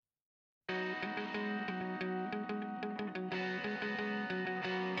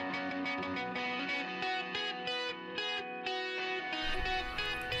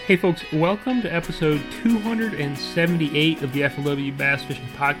Hey folks, welcome to episode 278 of the FLW Bass Fishing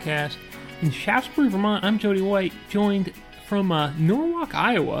Podcast. In Shaftesbury, Vermont, I'm Jody White, joined from Norwalk,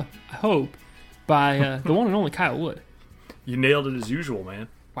 Iowa, I hope, by the one and only Kyle Wood. You nailed it as usual, man.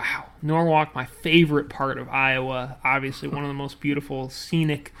 Wow, Norwalk, my favorite part of Iowa. Obviously one of the most beautiful,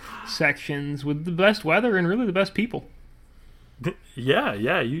 scenic sections with the best weather and really the best people.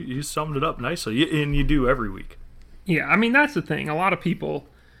 Yeah, you summed it up nicely, and you do every week. Yeah, I mean, that's the thing. A lot of people,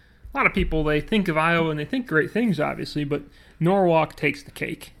 they think of Iowa and they think great things, obviously, but Norwalk takes the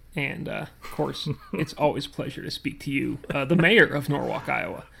cake. And, of course, it's always a pleasure to speak to you, the mayor of Norwalk,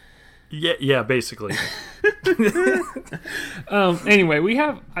 Iowa. Yeah, basically. Anyway, we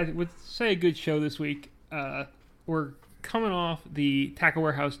have, I would say, a good show this week. We're coming off the Tackle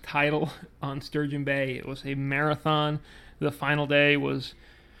Warehouse title on Sturgeon Bay. It was a marathon. The final day was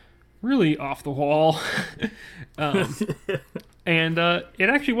really off the wall. And it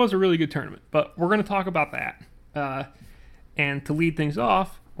actually was a really good tournament. But we're going to talk about that. And to lead things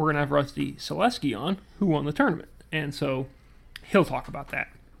off, we're going to have Rusty Selesky on, who won the tournament. And so he'll talk about that.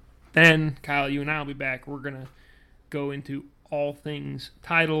 Then, Kyle, you and I will be back. We're going to go into all things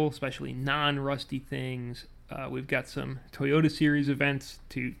title, especially non-Rusty things. We've got some Toyota Series events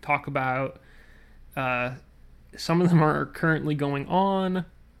to talk about. Some of them are currently going on.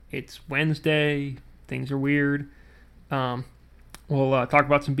 It's Wednesday. Things are weird. We'll talk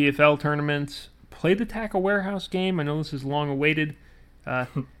about some BFL tournaments. Play the Tackle Warehouse game. I know this is long awaited.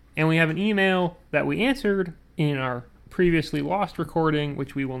 And we have an email that we answered in our previously lost recording,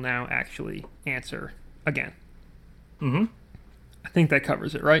 which we will now actually answer again. Mm-hmm. I think that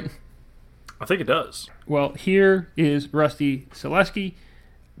covers it, right? I think it does. Well, here is Rusty Selesky.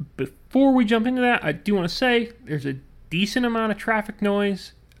 Before we jump into that, I do want to say there's a decent amount of traffic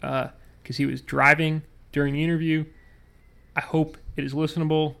noise because he was driving during the interview. I hope it is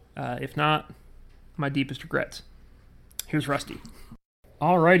listenable. If not, my deepest regrets. Here's Rusty.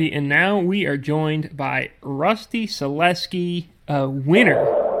 Alrighty, and now we are joined by Rusty Selesky, winner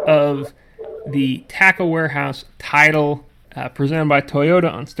of the Tackle Warehouse title presented by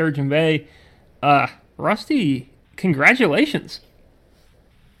Toyota on Sturgeon Bay. Rusty, congratulations.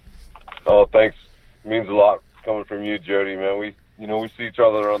 Oh, thanks. It means a lot coming from you, Jody, man. We see each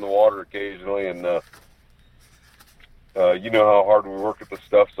other on the water occasionally, and you know how hard we work at this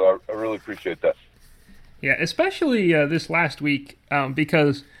stuff, so I really appreciate that. Yeah, especially this last week,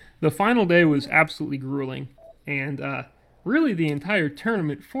 because the final day was absolutely grueling, and really the entire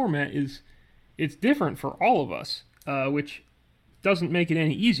tournament format it's different for all of us, which doesn't make it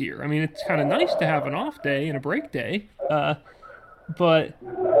any easier. I mean, it's kind of nice to have an off day and a break day, but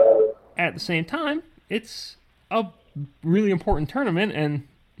at the same time, it's a really important tournament, and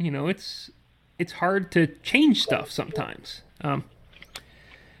it's hard to change stuff sometimes.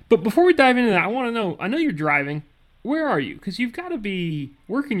 But before we dive into that, I want to know, I know you're driving. Where are you? Because you've got to be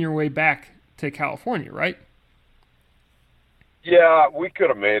working your way back to California, right? Yeah, we could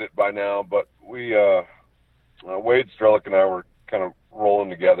have made it by now, but we, Wade Strelick and I were kind of rolling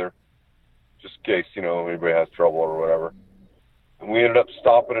together just in case, anybody has trouble or whatever. And we ended up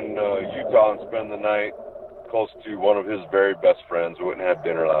stopping in Utah and spending the night close to one of his very best friends. We went and had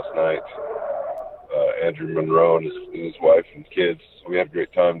dinner last night. Andrew Monroe and his wife and kids. We had a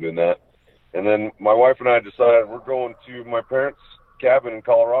great time doing that. And then my wife and I decided we're going to my parents' cabin in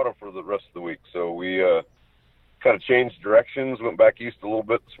Colorado for the rest of the week. So we kind of changed directions, went back east a little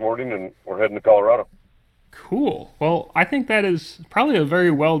bit this morning, and we're heading to Colorado. Cool. Well, I think that is probably a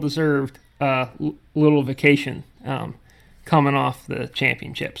very well-deserved little vacation coming off the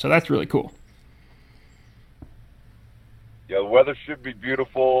championship. So that's really cool. Yeah, the weather should be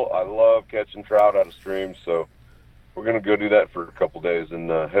beautiful. I love catching trout out of streams, so we're going to go do that for a couple days and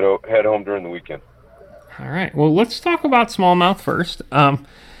head home during the weekend. All right. Well, let's talk about smallmouth first.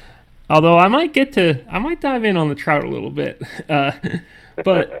 Although I might dive in on the trout a little bit.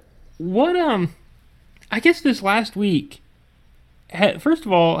 But what I guess this last week, first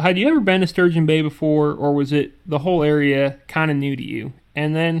of all, had you ever been to Sturgeon Bay before, or was it the whole area kind of new to you?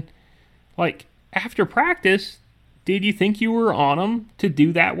 And then, after practice, did you think you were on them to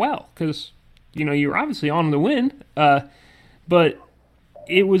do that well? Because, you were obviously on them to win, but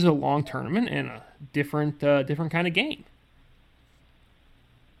it was a long tournament and a different kind of game.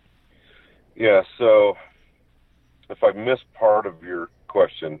 Yeah, so if I missed part of your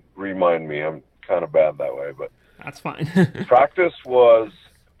question, remind me. I'm kind of bad that way, but that's fine. practice was,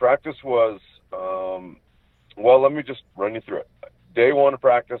 well, let me just run you through it. Day one of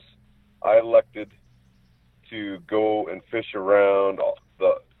practice, I elected to go and fish around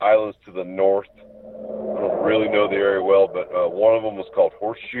the islands to the north don't really know the area well, but one of them was called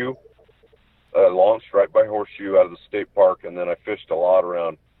Horseshoe. Launched right by Horseshoe out of the state park, and then I fished a lot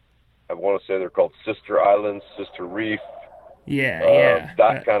around. I want to say they're called Sister Islands, Sister Reef. Yeah.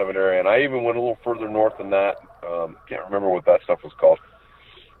 That kind of an area. And I even went a little further north than that. Can't remember what that stuff was called.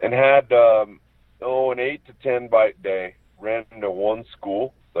 And had, an 8 to 10 bite day. Ran into one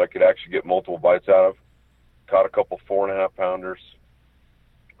school that I could actually get multiple bites out of. Caught a couple 4.5 pounders.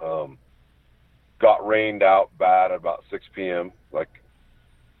 Got rained out bad at about 6 p.m.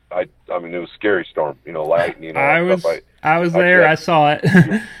 I mean, it was a scary storm, lightning. I was there. I saw it.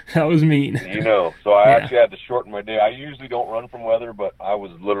 That was mean. So I actually had to shorten my day. I usually don't run from weather, but I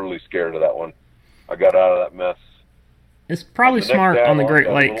was literally scared of that one. I got out of that mess. It's probably smart on the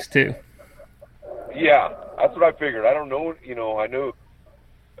Great Lakes, too. Yeah, that's what I figured. I don't know, I knew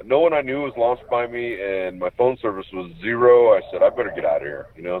no one I knew was launched by me, and my phone service was 0. I said, I better get out of here.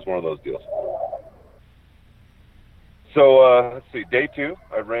 It's one of those deals. So, let's see, day 2,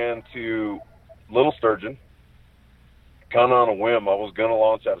 I ran to Little Sturgeon, kind of on a whim. I was going to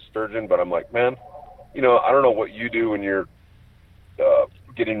launch out of Sturgeon, but I'm like, man, I don't know what you do when you're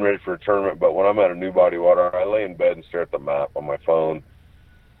getting ready for a tournament, but when I'm at a new body of water, I lay in bed and stare at the map on my phone,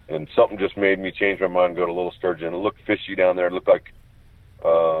 and something just made me change my mind and go to Little Sturgeon. It looked fishy down there. It looked like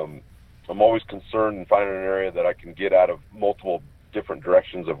I'm always concerned in finding an area that I can get out of multiple different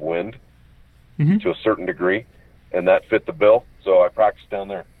directions of wind to a certain degree. And that fit the bill, so I practiced down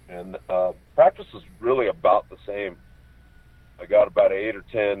there. And practice was really about the same. I got about 8 or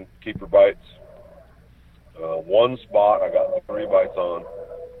 10 keeper bites. One spot I got 3 bites on.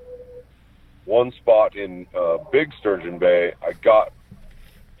 One spot in Big Sturgeon Bay, I got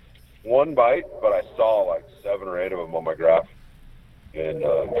 1 bite, but I saw like 7 or 8 of them on my graph. And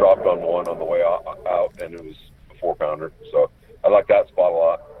dropped on one on the way out, and it was a 4-pounder. So I like that spot a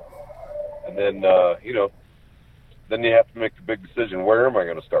lot. And then, then you have to make the big decision, where am I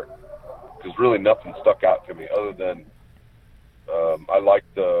going to start? Because really nothing stuck out to me other than I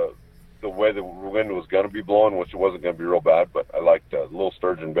liked the way the wind was going to be blowing, which it wasn't going to be real bad, but I liked Little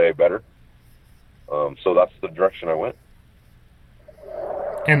Sturgeon Bay better. So that's the direction I went.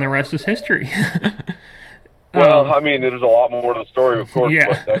 And the rest is history. Well, I mean, there's a lot more to the story, of course,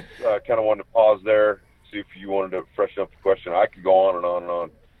 yeah. But I kind of wanted to pause there, see if you wanted to freshen up the question. I could go on and on and on.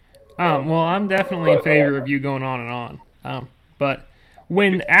 Well, I'm definitely in favor of you going on and on. But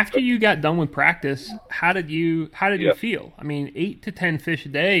after you got done with practice, how did you feel? I mean, 8 to 10 fish a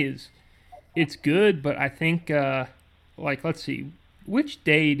day it's good, but I think let's see, which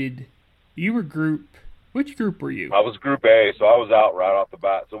day did you were group? Which group were you? I was Group A, so I was out right off the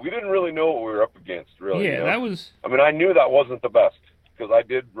bat. So we didn't really know what we were up against, really. Yeah, that was. I mean, I knew that wasn't the best because I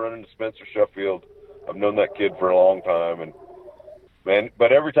did run into Spencer Sheffield. I've known that kid for a long time, and man,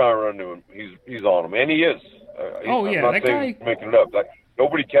 but every time I run into him, he's on him, and he is. I'm not that saying guy. Making it up.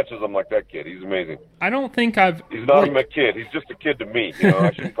 Nobody catches him like that kid. He's amazing. I don't think He's not even a kid. He's just a kid to me.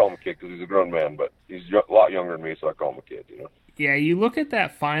 I shouldn't call him a kid because he's a grown man, but he's a lot younger than me, so I call him a kid. Yeah, you look at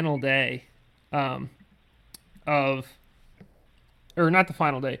that final day, not the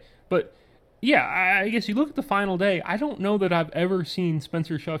final day, but yeah, I guess you look at the final day. I don't know that I've ever seen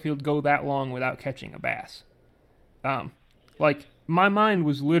Spencer Sheffield go that long without catching a bass. My mind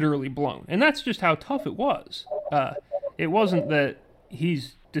was literally blown, and that's just how tough it was. It wasn't that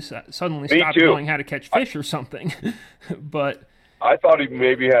he's just suddenly stopped knowing how to catch fish or something, but I thought he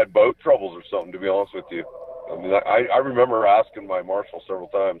maybe had boat troubles or something, to be honest with you. I mean, I remember asking my marshal several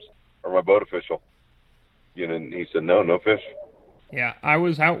times, or my boat official, and he said, no fish. Yeah, I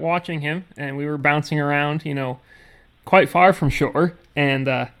was out watching him, and we were bouncing around, quite far from shore,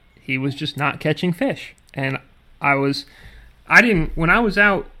 and he was just not catching fish. And when I was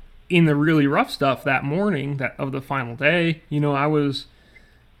out in the really rough stuff that morning of the final day, I was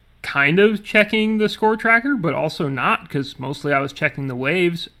kind of checking the score tracker, but also not, because mostly I was checking the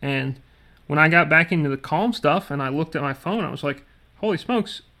waves. And when I got back into the calm stuff and I looked at my phone, I was like, holy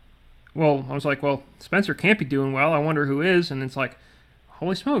smokes. Well, Spencer can't be doing well. I wonder who is. And it's like,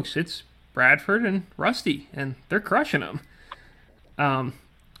 holy smokes, it's Bradford and Rusty, and they're crushing them. But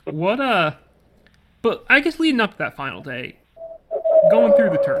I guess leading up to that final day, going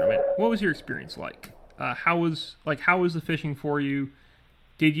through the tournament, what was your experience like? How was the fishing for you?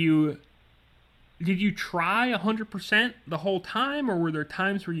 Did you try 100% the whole time, or were there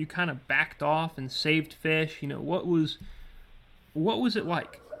times where you kind of backed off and saved fish? What was it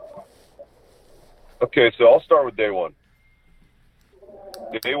like? Okay, so I'll start with day one.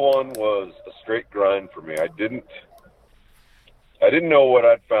 Day one was a straight grind for me. I didn't know what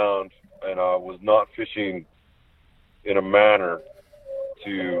I'd found, and I was not fishing in a manner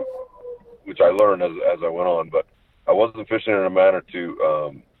to which I learned as I went on. But I wasn't fishing in a manner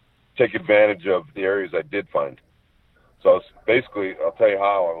to take advantage of the areas I did find. So I was basically, I'll tell you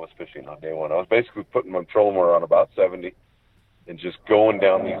how I was fishing on day one. I was basically putting my trolling motor on about 70 and just going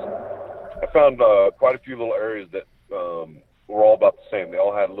down these. I found quite a few little areas that were all about the same. They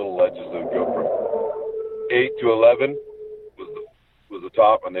all had little ledges that would go from 8 to 11 was the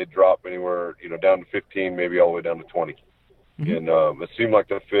top, and they'd drop anywhere, down to 15, maybe all the way down to 20. Mm-hmm. And it seemed like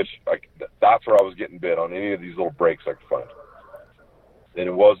the fish, that's where I was getting bit, on any of these little breaks I could find. And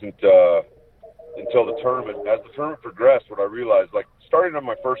it wasn't until the tournament, as the tournament progressed, what I realized, starting on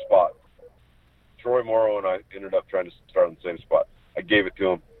my first spot, Troy Morrow and I ended up trying to start on the same spot. I gave it to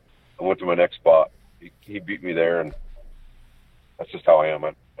him. I went to my next spot. He beat me there, and that's just how I am.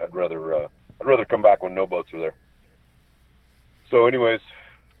 I'd rather come back when no boats were there. So, anyways,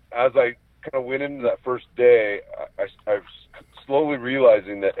 as I kind of went into that first day, I was slowly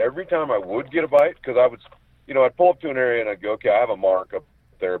realizing that every time I would get a bite, because I would, I'd pull up to an area and I'd go, okay, I have a mark up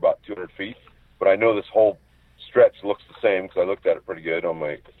there about 200 feet, but I know this whole stretch looks the same because I looked at it pretty good on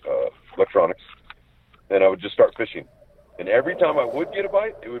my electronics. Then I would just start fishing. And every time I would get a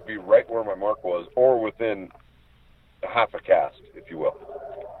bite, it would be right where my mark was, or within a half a cast, if you will.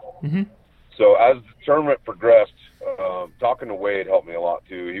 Mm-hmm. So as the tournament progressed, talking to Wade helped me a lot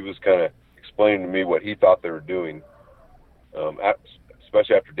too. He was kind of explaining to me what he thought they were doing.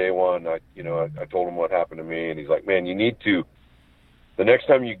 Especially after day one, I told him what happened to me, and he's like, man, you need to, the next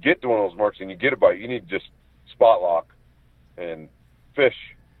time you get to one of those marks and you get a bite, you need to just spot lock and fish.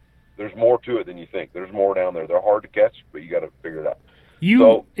 There's more to it than you think. There's more down there. They're hard to catch, but you got to figure it out.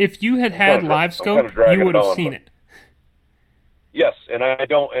 If you had live scope, you would have seen it. Yes, and I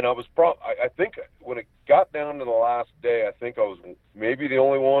don't, and I was I think when it got down to the last day, I think I was maybe the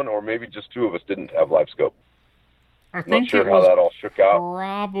only one, or maybe just two of us didn't have live scope. I'm not sure how that all shook out.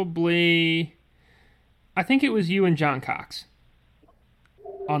 Probably, I think it was you and John Cox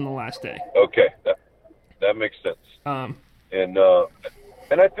on the last day. Okay, that makes sense.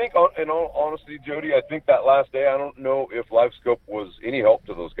 And I think, in all honesty, Jody, I think that last day, I don't know if live scope was any help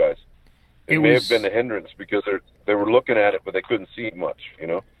to those guys. It may have been a hindrance because they were looking at it, but they couldn't see much,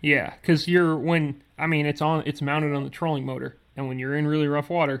 Yeah, because it's mounted on the trolling motor, and when you're in really rough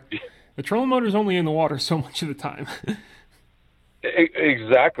water, the trolling motor's only in the water so much of the time.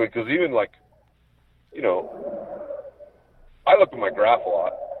 Exactly, because even I look at my graph a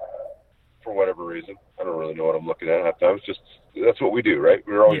lot for whatever reason. I don't really know what I'm looking at half the time. It's just, that's what we do, right?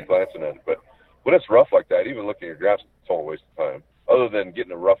 We're always glancing at it. But when it's rough like that, even looking at your graphs, it's all a waste of time. Other than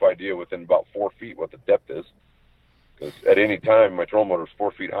getting a rough idea within about 4 feet what the depth is. Because at any time, my trolling motor is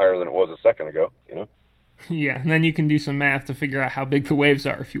 4 feet higher than it was a second ago, Yeah, and then you can do some math to figure out how big the waves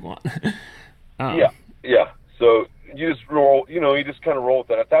are if you want. Yeah. So you just roll, you just kind of roll with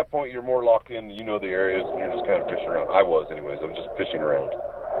that. At that point, you're more locked in, the areas, and you're just kind of fishing around. I was, anyways. I was just fishing around.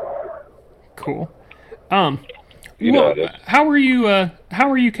 Cool. How are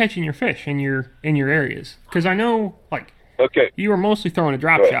you catching your fish in your areas? Because I know, you were mostly throwing a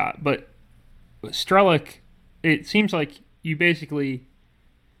drop shot, but Strelick, it seems like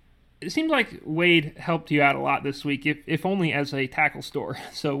Wade helped you out a lot this week, if only as a tackle store.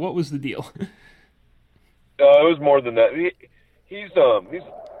 So what was the deal? It was more than that. He's a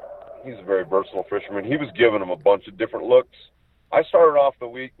very versatile fisherman. He was giving them a bunch of different looks. I started off the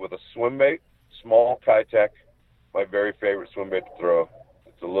week with a swim bait, small Kitech, my very favorite swim bait to throw.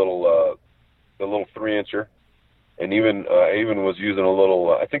 It's the little 3-incher. And I even was using a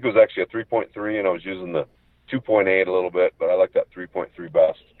little, I think it was actually a 3.3, and I was using the 2.8 a little bit, but I like that 3.3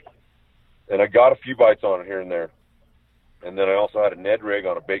 best. And I got a few bites on it here and there. And then I also had a Ned rig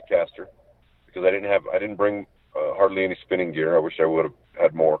on a bait caster because I didn't bring hardly any spinning gear. I wish I would have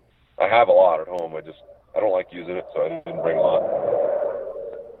had more. I have a lot at home. I don't like using it, so I didn't bring a lot.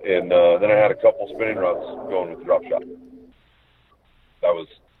 And then I had a couple spinning rods going with the drop shot. That was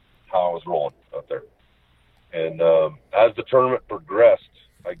how I was rolling out there. And as the tournament progressed,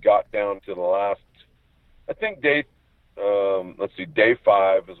 I got down to the last, I think day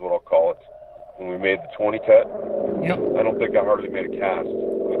 5 is what I'll call it, when we made the 20 cut. Yep. I don't think I hardly made a cast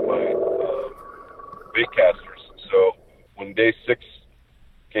with my bait casters. So when day 6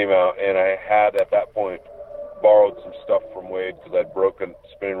 came out, and I had at that point borrowed some stuff from Wade because I'd broken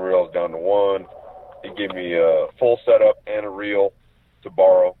spinning reels down to 1. He gave me a full setup and a reel to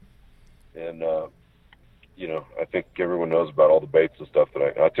borrow. And, I think everyone knows about all the baits and stuff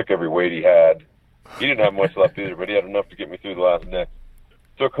that I took every weight he had. He didn't have much left either, but he had enough to get me through the last day.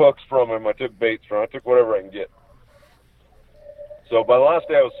 Took hooks from him. I took baits from him. I took whatever I can get. So by the last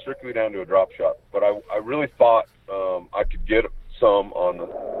day, I was strictly down to a drop shot. But I really thought I could get some on the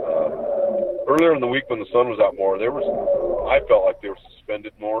earlier in the week when the sun was out more, I felt like they were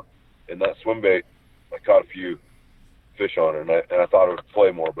suspended more, and that swim bait, I caught a few fish on it, and I thought it would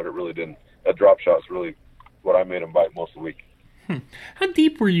play more, but it really didn't. That drop shot's really what I made them bite most of the week. How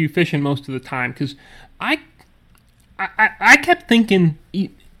deep were you fishing most of the time? Because I kept thinking,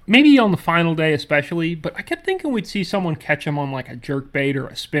 maybe on the final day especially, but I kept thinking we'd see someone catch them on like a jerk bait or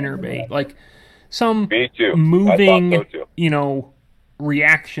a spinner bait, like some Me too. moving, I thought so too.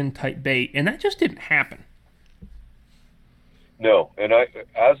 Reaction type bait, and that just didn't happen. No, and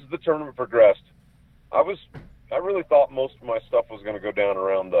as the tournament progressed, I really thought most of my stuff was going to go down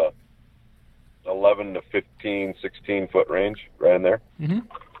around the 11 to 15, 16 foot range, right in there.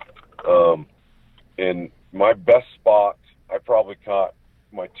 Mm-hmm. In my best spot, I probably caught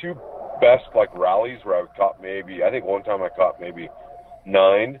my two best like rallies where I caught maybe, I think one time I caught maybe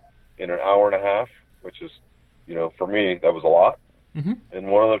 9 in an hour and a half, which is, for me, that was a lot. Mm-hmm. And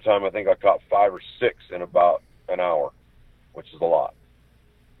one other time I think I caught 5 or 6 in about an hour, which is a lot.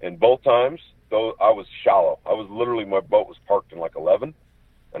 And both times, though, I was shallow. I was literally, my boat was parked in like 11,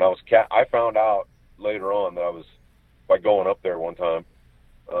 and I found out later on that by going up there one time,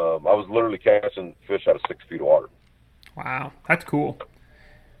 I was literally catching fish out of 6 feet of water. Wow, that's cool.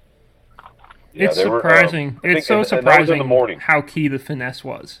 Yeah, it's surprising. It's so surprising in the morning. How key the finesse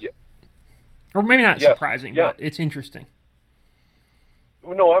was. Yeah. Or maybe not surprising, yeah. but it's interesting.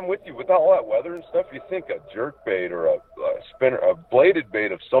 No, I'm with you. With all that weather and stuff, you think a jerk bait or a spinner, a bladed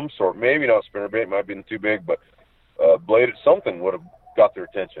bait of some sort, maybe not spinner bait, might have been too big, but bladed something would have got their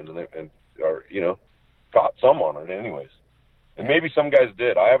attention or caught some on it anyways. And maybe some guys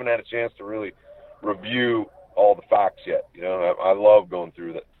did. I haven't had a chance to really review all the facts yet. I love going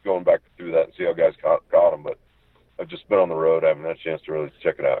back through that and see how guys caught them, but I've just been on the road. I haven't had a chance to really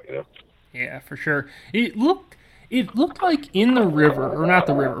check it out, Yeah, for sure. It looked like in the river, or not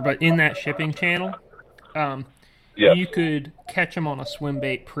the river, but in that shipping channel, you could catch them on a swim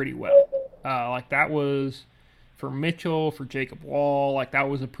bait pretty well. Like that was for Mitchell, for Jacob Wall, like that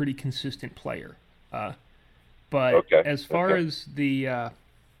was a pretty consistent player. But as far as the,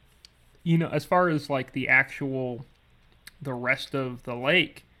 as far as like the rest of the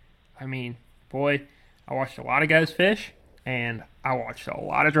lake, I mean, boy, I watched a lot of guys fish, and I watched a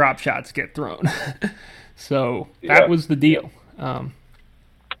lot of drop shots get thrown. So that was the deal.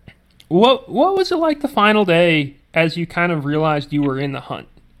 What was it like the final day as you kind of realized you were in the hunt?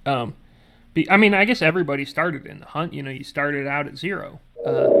 I mean, I guess everybody started in the hunt. You started out at 0.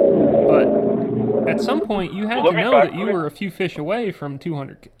 But at some point you had to know that you were a few fish away from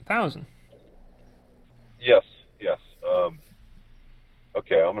 200,000. Yes.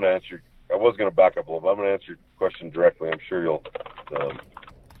 Okay, I'm going to answer. I was going to back up a little bit. I'm going to answer your question directly. I'm sure you'll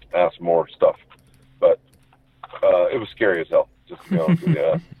ask more stuff. But it was scary as hell, just to be honest with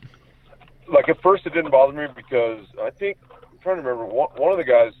you. Like at first it didn't bother me because I'm trying to remember, one of the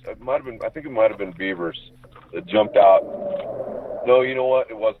guys, it might have been Beavers that jumped out. No, you know what?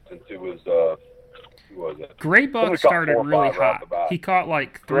 It wasn't. It was, who was it? Gray Buck started really hot. He caught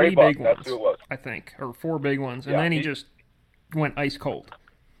like 3 big ones, that's who it was. I think, or 4 big ones, and then he just went ice cold.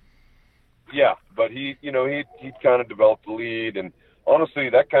 Yeah, but he kind of developed the lead, and honestly,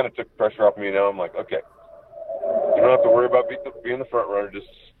 that kind of took pressure off me. Now I'm like, okay, you don't have to worry about being the front runner. Just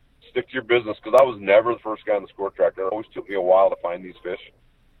stick to your business, because I was never the first guy on the score track. It always took me a while to find these fish.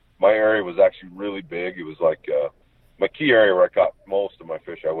 My area was actually really big. It was like my key area where I caught most of my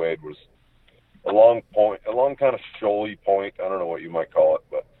fish I weighed was a long kind of shoaly point. I don't know what you might call it,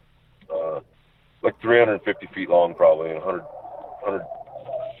 but like 350 feet long probably, and 100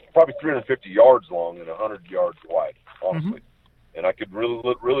 probably 350 yards long and 100 yards wide, honestly. Mm-hmm. And I could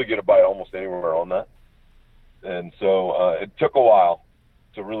really get a bite almost anywhere on that. And so it took a while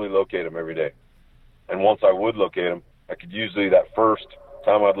to really locate them every day. And once I would locate them, I could usually, that first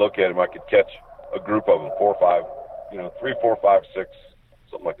time I'd locate them, I could catch a group of them, 4 or 5, 3, 4, 5, 6,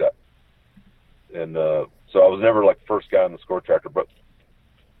 something like that. And so I was never like the first guy on the score tracker. But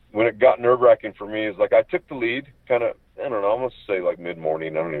when it got nerve-wracking for me, is like I took the lead kind of, I don't know, I'm going to say like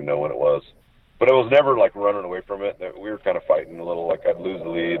mid-morning. I don't even know when it was. But it was never like running away from it. We were kind of fighting a little, like I'd lose the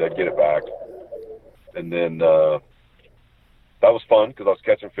lead, I'd get it back. And then that was fun because I was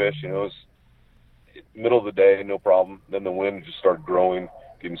catching fish. It was middle of the day, no problem. Then the wind just started growing,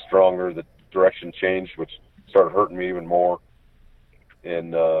 getting stronger. The direction changed, which started hurting me even more.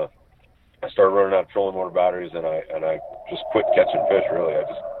 And I started running out of trolling motor batteries, and I just quit catching fish. Really,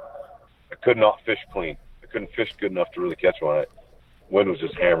 I could not fish clean. I couldn't fish good enough to really catch one. Wind was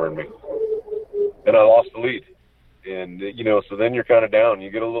just hammering me, and I lost the lead. And so then you're kind of down.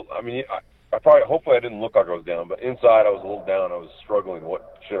 You get a little. I mean, hopefully I didn't look like I was down, but inside I was a little down. I was struggling.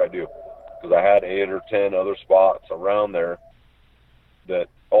 What should I do? because I had 8 or 10 other spots around there that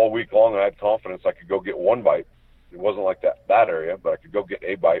all week long I had confidence I could go get one bite. It wasn't like that area, but I could go get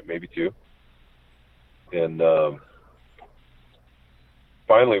a bite, maybe two. And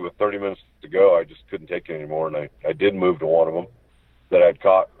finally, with 30 minutes to go, I just couldn't take it anymore, and I did move to one of them that I'd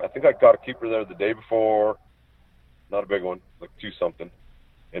caught. I think I caught a keeper there the day before, not a big one, like 2-something.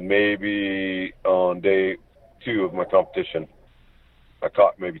 And maybe on day 2 of my competition, I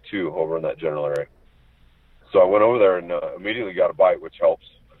caught maybe 2 over in that general area. So I went over there and immediately got a bite, which helps.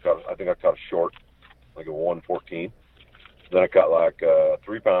 I think I caught a short, like a 114. Then I caught like a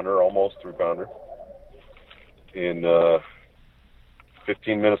 3-pounder, almost 3-pounder. In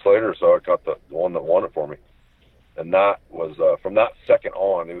 15 minutes later or so, I caught the one that won it for me. And that was, from that second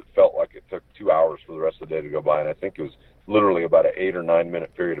on, it felt like it took 2 hours for the rest of the day to go by. And I think it was literally about an 8 or 9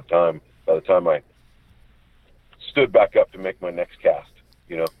 minute period of time by the time I stood back up to make my next cast,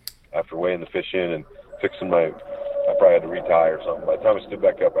 after weighing the fish in and fixing I probably had to retie or something. By the time I stood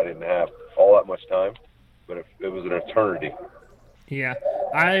back up, I didn't have all that much time, but it was an eternity. Yeah,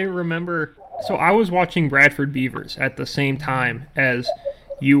 I remember. So I was watching Bradford Beavers at the same time as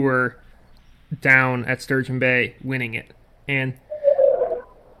you were down at Sturgeon Bay winning it. And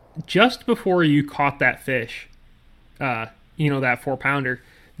just before you caught that fish, that 4-pounder,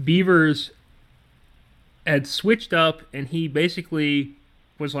 Beavers had switched up and he basically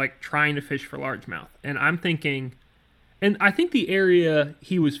was like trying to fish for largemouth. And I'm thinking, and I think the area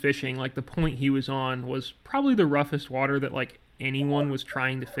he was fishing, like the point he was on, was probably the roughest water that like anyone was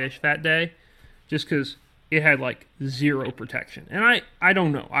trying to fish that day, just because it had like zero protection. And I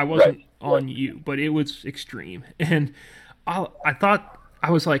don't know, I wasn't on you, but it was extreme. And I thought,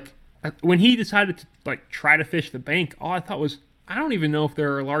 I was like, when he decided to like try to fish the bank, all I thought was, I don't even know if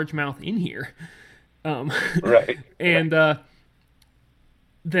there are largemouth in here. Right. And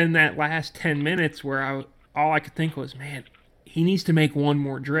then that last 10 minutes where all I could think was, man, he needs to make one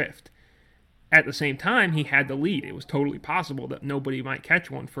more drift. At the same time, he had the lead. It was totally possible that nobody might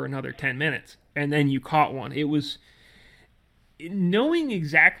catch one for another 10 minutes. And then you caught one. It was knowing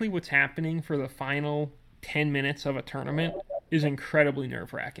exactly what's happening for the final 10 minutes of a tournament is incredibly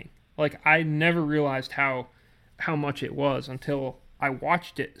nerve-wracking. Like, I never realized how much it was until I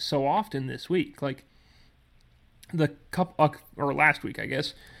watched it so often this week. Like, or last week, I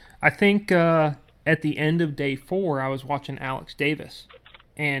guess. I think at the end of day 4, I was watching Alex Davis,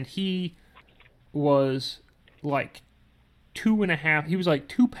 and he was like 2.5. He was like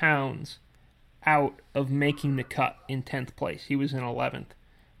 2 pounds out of making the cut in 10th place. He was in 11th,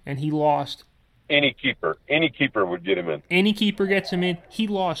 and he lost. Any keeper would get him in. Any keeper gets him in. He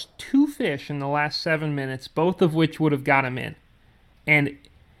lost 2 fish in the last 7 minutes, both of which would have got him in, and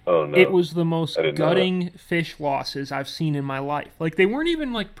oh, no. It was the most gutting fish losses I've seen in my life. Like, they weren't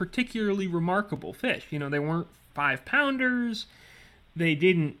even like particularly remarkable fish. They weren't 5-pounders. They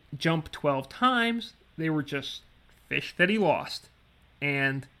didn't jump 12 times. They were just fish that he lost.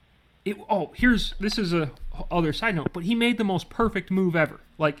 And this is a other side note, but he made the most perfect move ever.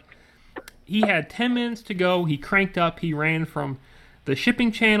 Like, he had 10 minutes to go. He cranked up. He ran from the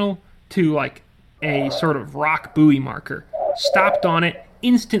shipping channel to like a sort of rock buoy marker. Stopped on it,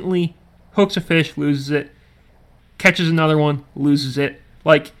 instantly hooks a fish, loses it, catches another one, loses it.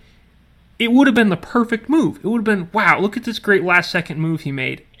 Like, it would have been the perfect move. It would have been, wow, look at this great last-second move he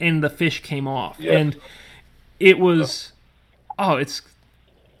made, and the fish came off. Yeah. And it was,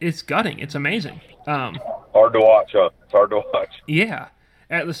 it's gutting. It's amazing. Hard to watch, huh? It's hard to watch. Yeah.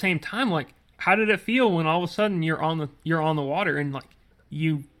 At the same time, like, how did it feel when all of a sudden you're on the water and like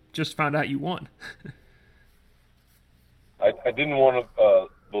you just found out you won? I didn't want to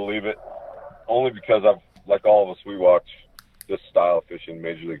believe it, only because like all of us, we watch this style of fishing,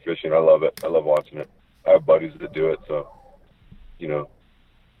 Major League Fishing. I love it. I love watching it. I have buddies that do it, so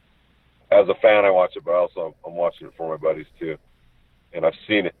as a fan, I watch it, but also I'm watching it for my buddies too. And I've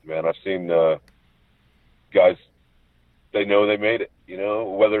seen it, man. I've seen guys. They know they made it.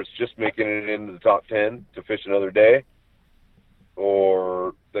 Whether it's just making it into the top 10 to fish another day,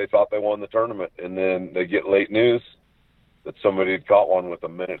 or they thought they won the tournament, and then they get late news that somebody had caught one with a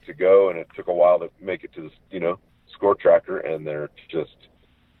minute to go, and it took a while to make it to the, score tracker, and they're just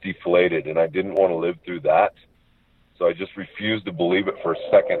deflated. And I didn't want to live through that, so I just refused to believe it for a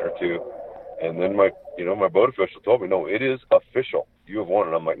second or two. And then my boat official told me, no, it is official. You have won.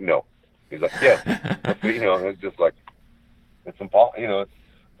 And I'm like, no. He's like, yes. It's just like, it's impossible.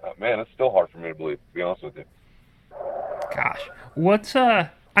 Man, it's still hard for me to believe, to be honest with you. Gosh, what's it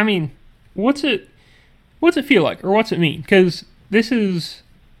feel like, or what's it mean? Because this is,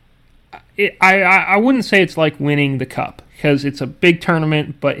 I wouldn't say it's like winning the cup, because it's a big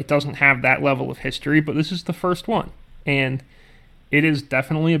tournament, but it doesn't have that level of history. But this is the first one, and it is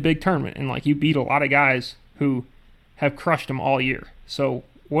definitely a big tournament. And like, you beat a lot of guys who have crushed them all year. So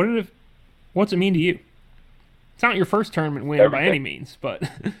what's it mean to you? It's not your first tournament win by any means, but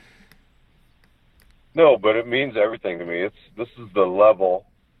no, but it means everything to me. This is the level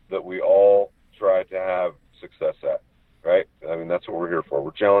that we all try to have success at, right? I mean, that's what we're here for.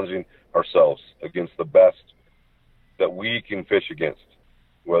 We're challenging ourselves against the best that we can fish against,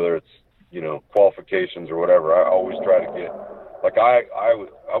 whether it's, qualifications or whatever. I always try to get, like, I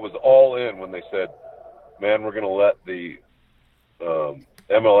was all in when they said, man, we're going to let the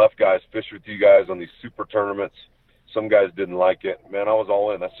MLF guys fish with you guys on these super tournaments. Some guys didn't like it. Man, I was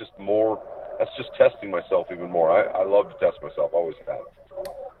all in. That's just testing myself even more. I love to test myself, always have.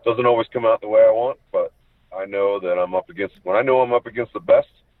 Doesn't always come out the way I want, but I know that when I know I'm up against the best,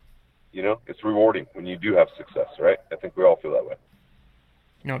 it's rewarding when you do have success, right? I think we all feel that way.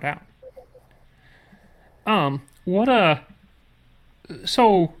 No doubt.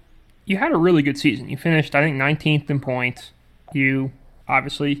 So you had a really good season. You finished, I think, 19th in points. You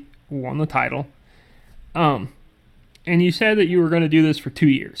obviously won the title. And you said that you were going to do this for 2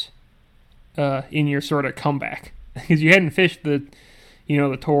 years in your sort of comeback, because you hadn't fished the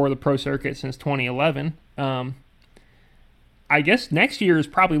tour or the pro circuit since 2011. I guess next year is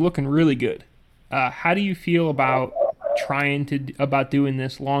probably looking really good. How do you feel about about doing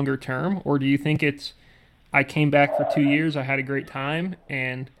this longer term, or do you think it's, I came back for 2 years, I had a great time,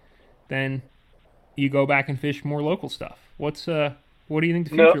 and then you go back and fish more local stuff? What do you think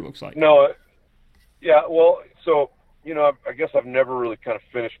the future looks like? Yeah, well, so, I guess I've never really kind of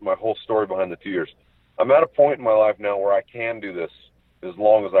finished my whole story behind the 2 years. I'm at a point in my life now where I can do this as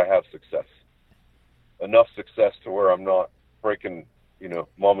long as I have success. Enough success to where I'm not breaking,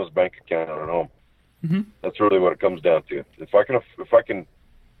 mama's bank account at home. Mm-hmm. That's really what it comes down to. If I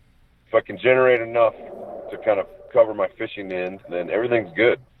can generate enough to kind of cover my fishing end, then everything's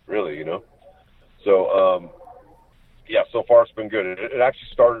good, really, So, so far it's been good. It actually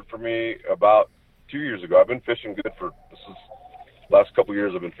started for me about 2 years ago. I've been fishing good last couple of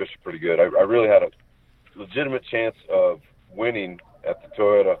years. I've been fishing pretty good. I really had a legitimate chance of winning at the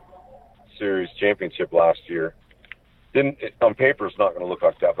Toyota Series Championship last year. On paper, it's not going to look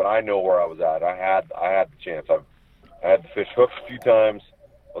like that, but I know where I was at. I had the chance. I had to fish hooks a few times.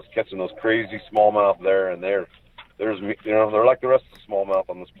 I was catching those crazy smallmouth there, and they're like the rest of the smallmouth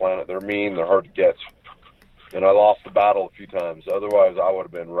on this planet. They're mean. They're hard to catch. And I lost the battle a few times. Otherwise, I would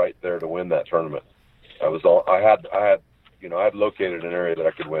have been right there to win that tournament. I had located an area that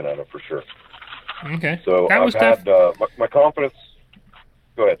I could win out of for sure. Okay. So I've had my confidence.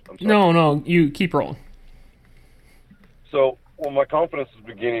 Go ahead. I'm sorry. No, you keep rolling. So, my confidence is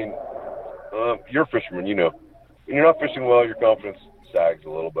beginning. You're a fisherman, When you're not fishing well, your confidence sags a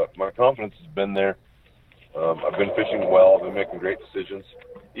little bit. My confidence has been there. I've been fishing well. I've been making great decisions.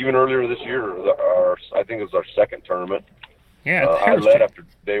 Even earlier this year, I think it was our second tournament. Yeah, I led after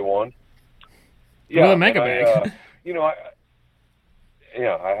day one. Yeah, with a mega bag.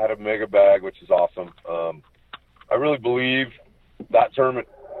 I had a mega bag, which is awesome. I really believe that tournament,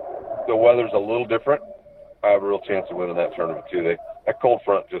 the weather's a little different. I have a real chance of winning that tournament too. That cold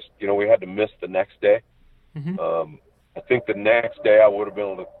front just, we had to miss the next day. Mm-hmm. I think the next day I would have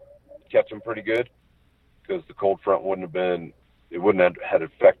been able to catch them pretty good, because the cold front wouldn't have had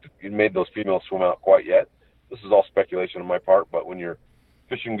affected. It made those females swim out quite yet. This is all speculation on my part, but when you're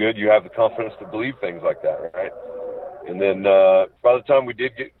fishing good, you have the confidence to believe things like that, right? And then by the time we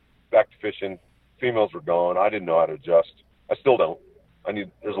did get back to fishing, females were gone. I didn't know how to adjust. I still don't.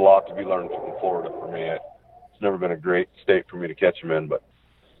 There's a lot to be learned from Florida for me. It's never been a great state for me to catch them in, but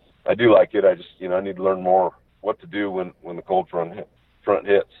I do like it. I just, I need to learn more what to do when the cold front hits.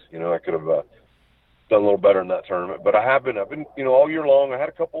 I could have done a little better in that tournament, but I've been, all year long. I had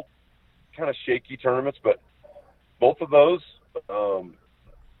a couple kind of shaky tournaments, but both of those,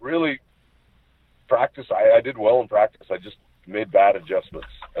 really practice. I did well in practice. I just made bad adjustments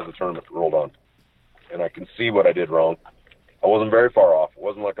as the tournament rolled on, and I can see what I did wrong. I wasn't very far off. It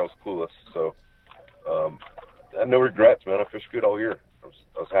wasn't like I was clueless. So, I had no regrets, man. I fished good all year. I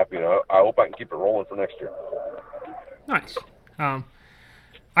was happy, and I hope I can keep it rolling for next year. Nice.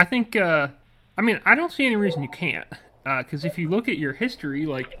 I think, I don't see any reason you can't, because if you look at your history,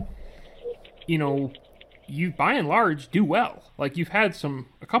 you by and large do well. Like, you've had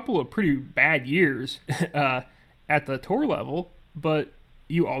a couple of pretty bad years at the tour level, but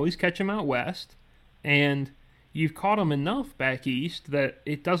you always catch them out west, and you've caught them enough back east that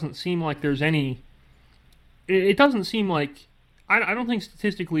it doesn't seem like there's any. It doesn't seem like I don't think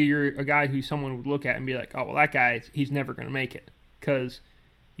statistically you're a guy who someone would look at and be like, oh, well, that guy, he's never going to make it, because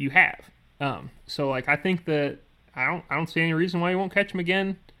you have. So like I think that I don't see any reason why you won't catch him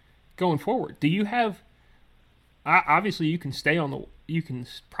again going forward. Do you have? Obviously, you can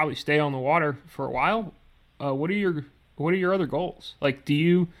probably stay on the water for a while. What are your other goals? Like, do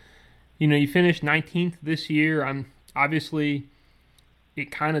you finished 19th this year? Obviously, it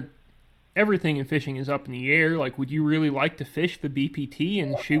kind of everything in fishing is up in the air. Like, would you really like to fish the BPT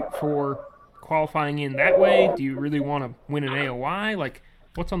and shoot for qualifying in that way? Do you really want to win an AOY? Like,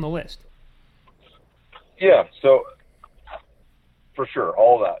 what's on the list? Yeah, so for sure,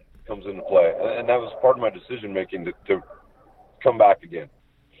 all that comes into play, and that was part of my decision making to come back again.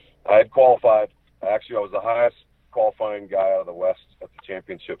 I had qualified. I was the highest qualifying guy out of the West at the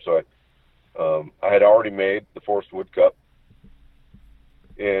championship, so I had already made the Forest Wood Cup,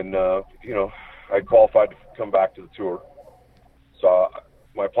 and I qualified to come back to the tour. So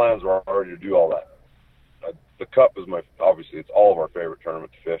my plans were already to do all that. The Cup is obviously it's all of our favorite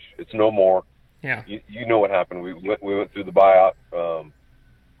tournament to fish. It's no more. Yeah. You know what happened. We went through the buyout,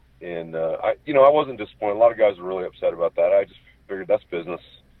 and I wasn't disappointed. A lot of guys were really upset about that. I just figured that's business.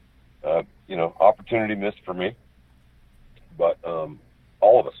 Opportunity missed for me, but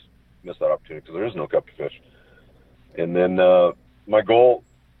all of us missed that opportunity because there is no Cup to fish. And then my goal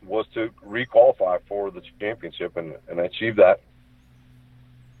was to re-qualify for the championship, and I achieved that.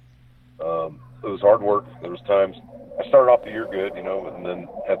 It was hard work. There was times I started off the year good, and then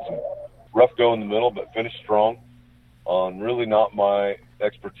had some rough go in the middle, but finished strong on really not my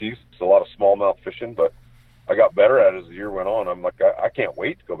expertise. It's a lot of smallmouth fishing, but I got better at it as the year went on. I'm like, I can't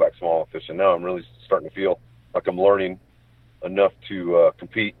wait to go back smallmouth fishing. Now I'm really starting to feel like I'm learning enough to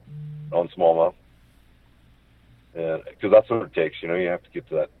compete on smallmouth. And because that's what it takes, you have to get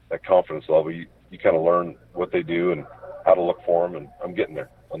to that confidence level. You kind of learn what they do and how to look for them, and I'm getting there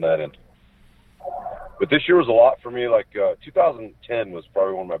on that end. But this year was a lot for me. Like 2010 was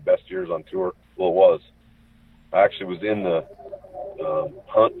probably one of my best years on tour. Well, it was. I actually was in the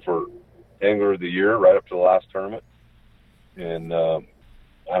hunt for Angler of the Year right up to the last tournament. And I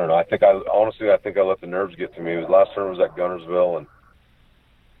don't know. I think I let the nerves get to me. The last tournament was at Guntersville, and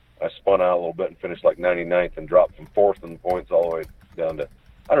I spun out a little bit and finished like 99th and dropped from 4th in the points all the way down to,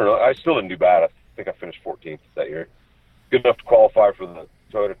 I don't know. I still didn't do bad. I think I finished 14th that year. Good enough to qualify for the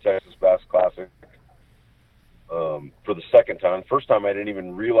Toyota Texas Bass Classic for the second time. First time I didn't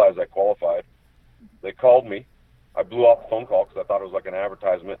even realize I qualified. They called me. I blew off the phone call because I thought it was like an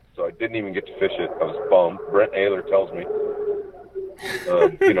advertisement, so I didn't even get to fish it. I was bummed. Brent Naylor tells me,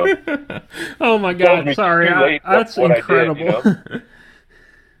 oh my God! Sorry, that's incredible.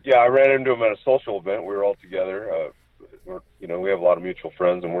 Yeah, I ran into him at a social event. We were all together. We have a lot of mutual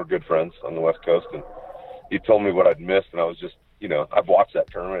friends, and we're good friends on the West Coast. And he told me what I'd missed, and I was just, I've watched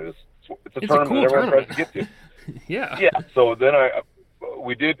that tournament. It's a tournament cool that everyone tournament. tries to get to. Yeah. Yeah. So then I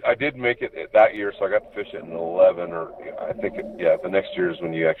did make it that year, so I got to fish it in 11, or I think the next year is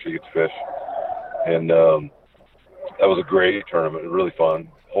when you actually get to fish. And that was a great tournament, really fun.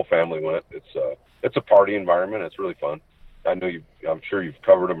 The whole family went. It's a party environment. It's really fun. I'm sure you've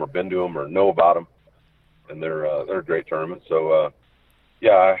covered them or been to them or know about them, and they're a great tournament. So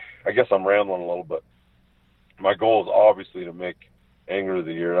I guess I'm rambling a little bit. My goal is obviously to make Angler of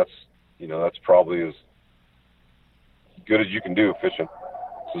the Year. That's probably as good as you can do fishing.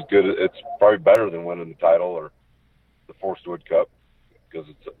 It's as good. It's probably better than winning the title or the Forest Wood Cup, because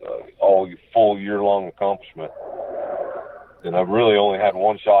it's all full year-long accomplishment. And I've really only had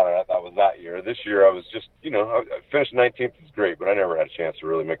one shot at it. That was that year. This year I was just, I finished 19th is great, but I never had a chance to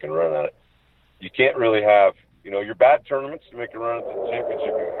really make a run at it. You can't really have, your bad tournaments to make a run at the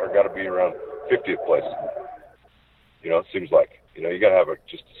championship are got to be around 50th place. It seems like, you got to have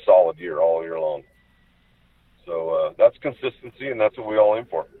just a solid year all year long. So that's consistency, and that's what we all aim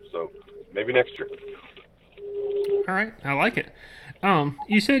for. So maybe next year. All right, I like it.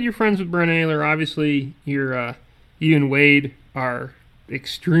 You said you're friends with Brent Naylor. Obviously, you and Wade are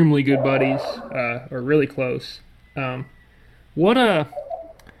extremely good buddies, or really close. You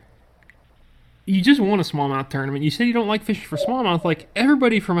just won a smallmouth tournament. You said you don't like fishing for smallmouth. Like,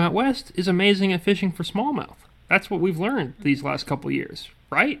 everybody from out west is amazing at fishing for smallmouth. That's what we've learned these last couple of years,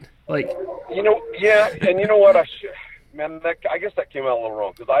 right? Like, yeah, and you know what? I guess that came out a little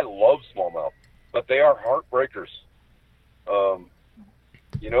wrong, because I love smallmouth, but they are heartbreakers.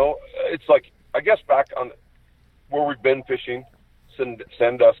 It's like, I guess back on where we've been fishing,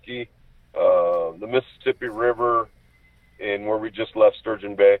 Sandusky, the Mississippi River, and where we just left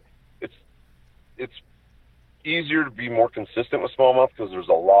Sturgeon Bay, it's easier to be more consistent with smallmouth because there's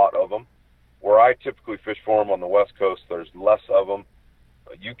a lot of them. where I typically fish for them on the West Coast, there's less of them.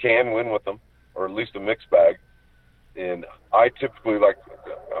 You can win with them, or at least a mixed bag. And I typically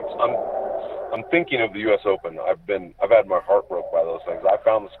I'm thinking of the U.S. Open. I've had my heart broke by those things. I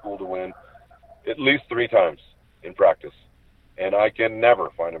found the school to win at least 3 times in practice, and I can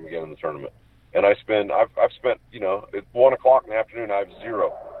never find them again in the tournament. And I've spent, at 1 o'clock in the afternoon, I have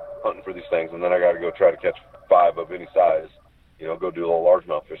 0 hunting for these things, and then I got to go try to catch 5 of any size. Go do a little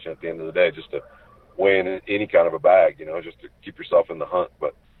largemouth fishing at the end of the day, just to weigh in any kind of a bag, just to keep yourself in the hunt.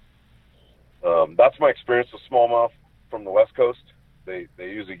 But that's my experience with smallmouth from the West Coast. They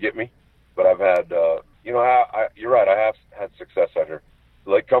usually get me, but I've had, you're right, I have had success out here.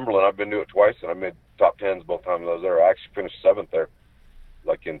 Lake Cumberland, I've been to it twice, and I made top 10s both times I was there. I actually finished 7th there,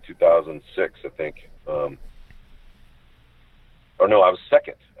 like in 2006, I think. Or no, I was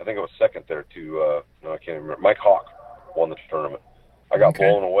 2nd. I think I was 2nd there to, no, I can't even remember. Mike Hawk won the tournament. I got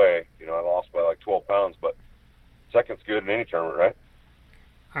blown away. I lost by like 12 pounds, but 2nd's good in any tournament, right?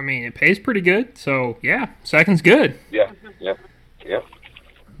 I mean, it pays pretty good, so yeah, 2nd's good. Yeah.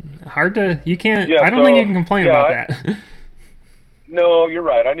 Hard to, you can't, I don't think you can complain about that. No, you're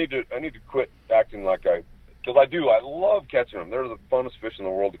right. I need to quit acting like because I love catching them. They're the funnest fish in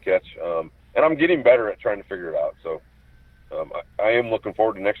the world to catch, and I'm getting better at trying to figure it out. So I am looking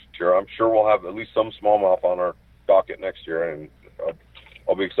forward to next year. I'm sure we'll have at least some smallmouth on our docket next year, and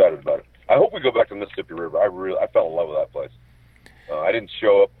I'll be excited about it. I hope we go back to the Mississippi River. I fell in love with that place. I didn't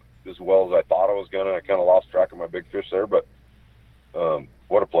show up as well as I thought I was going to. I kind of lost track of my big fish there, but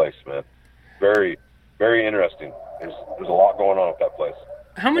what a place, man. Very, very interesting. There's a lot going on at that place.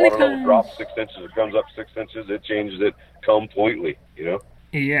 How many water times? level drops 6 inches, it comes up 6 inches, it changes it completely,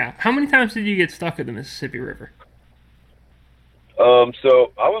 Yeah. How many times did you get stuck at the Mississippi River?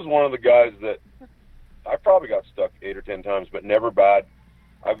 So I was one of the guys that I probably got stuck 8 or 10 times, but never bad.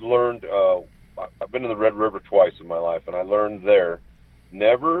 I've learned, I've been to the Red River twice in my life, and I learned there,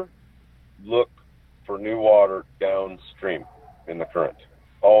 never look for new water downstream in the current.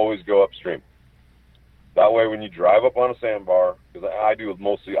 Always go upstream. That way, when you drive up on a sandbar, because I do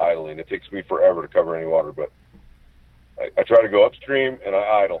mostly idling, it takes me forever to cover any water, but I try to go upstream and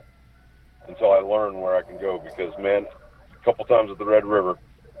I idle until I learn where I can go. Because, man, a couple times at the Red River,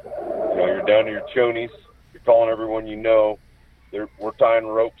 you're down to your chonies, you're calling everyone we're tying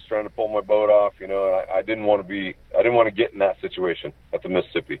ropes trying to pull my boat off, and I didn't want to get in that situation at the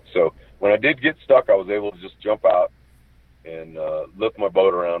Mississippi. So when I did get stuck, I was able to just jump out and lift my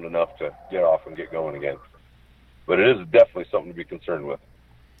boat around enough to get off and get going again. But it is definitely something to be concerned with.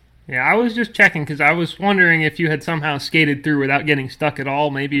 Yeah, I was just checking because I was wondering if you had somehow skated through without getting stuck at all.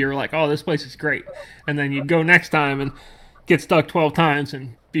 Maybe you're like, oh, this place is great. And then you'd go next time and get stuck 12 times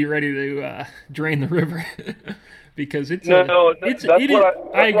and be ready to drain the river. Because I agree,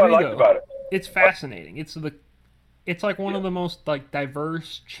 about it. It's fascinating. It's like one of the most like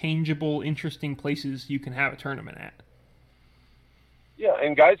diverse, changeable, interesting places you can have a tournament at. Yeah,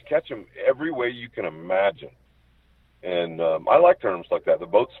 and guys catch them every way you can imagine. And I like tournaments like that. The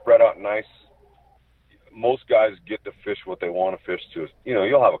boats spread out nice. Most guys get to fish what they want to fish to.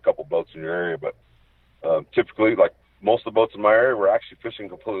 You'll have a couple boats in your area, but typically, like most of the boats in my area were actually fishing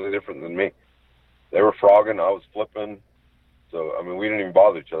completely different than me. They were frogging, I was flipping. So, I mean, we didn't even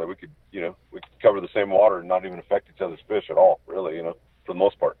bother each other. We could cover the same water and not even affect each other's fish at all, really, for the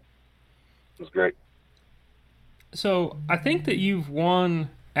most part. It was great. So I think that you've won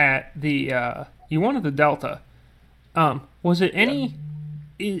at the Delta. Was it any?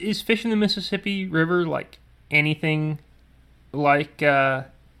 Yeah. Is fishing the Mississippi River like anything like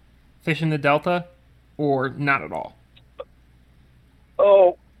fishing the Delta, or not at all?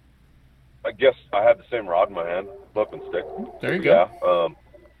 Oh, I guess I had the same rod in my hand, flipping stick. There you go.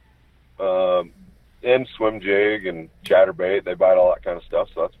 Yeah. And swim jig and chatterbait. They bite all that kind of stuff,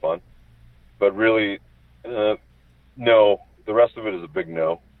 so that's fun. But really, no. The rest of it is a big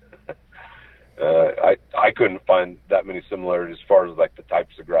no. I couldn't find that many similarities as far as like the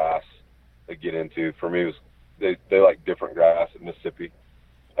types of grass they get into. For me, it was they like different grass at Mississippi.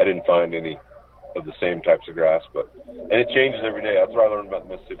 I didn't find any of the same types of grass, and it changes every day. That's what I learned about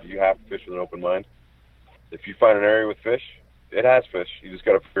the Mississippi. You have to fish with an open mind. If you find an area with fish, it has fish. You just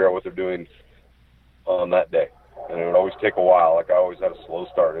got to figure out what they're doing on that day. And it would always take a while. Like I always had a slow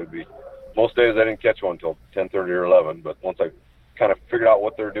start. It'd be most days I didn't catch one until 10:30 or 11. But once I kind of figured out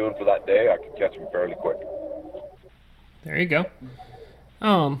what they're doing for that day, I could catch them fairly quick. There you go.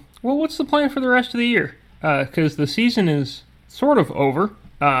 Well, what's the plan for the rest of the year? Because the season is sort of over.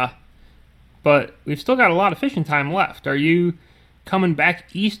 But we've still got a lot of fishing time left. Are you coming back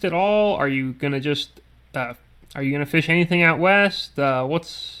east at all? Are you gonna fish anything out west?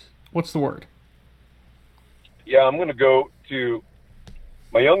 What's the word? yeah, I'm going to go to.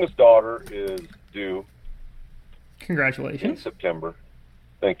 My youngest daughter is due in Congratulations. September.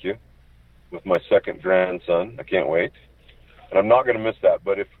 Thank you. With my second grandson, I can't wait, and I'm not going to miss that.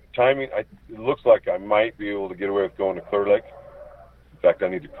 But if timing, it looks like I might be able to get away with going to Clear Lake. In fact, I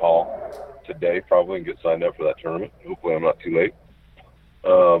need to call today probably and get signed up for that tournament. Hopefully, I'm not too late.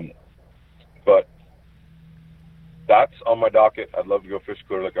 But that's on my docket. I'd love to go fish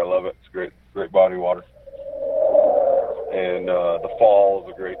Clear Lake. I love it. It's great body of water. And the fall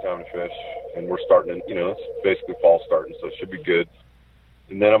is a great time to fish. And we're starting, it's basically fall starting, so it should be good.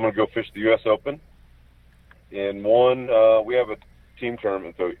 And then I'm going to go fish the U.S. Open. And we have a team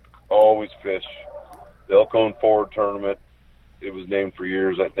tournament, so we always fish the El Cajon Forward Tournament. It was named for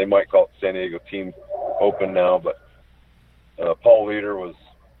years. They might call it San Diego Team Open now, but Paul Leader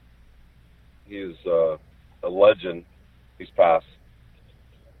he is a legend. He's passed,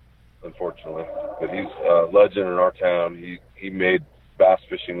 unfortunately, but he's a legend in our town. He made bass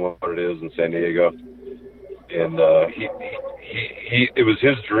fishing what it is in San Diego, and it was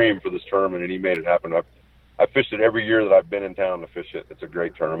his dream for this tournament, and he made it happen. I fished it every year that I've been in town to fish it. It's a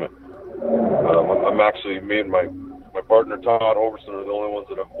great tournament. I'm actually, me and my partner Todd Overson are the only ones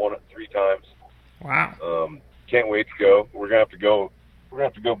that have won it 3 times. Wow. Can't wait to go. We're gonna have to go.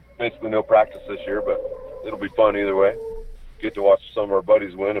 Basically no practice this year, but it'll be fun either way. Get to watch some of our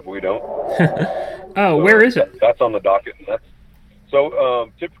buddies win if we don't. Where is it? That's on the docket.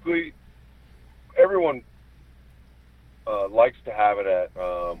 And typically everyone likes to have it at.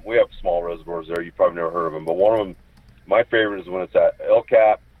 We have small reservoirs there. You probably never heard of them, but one of them, my favorite, is when it's at El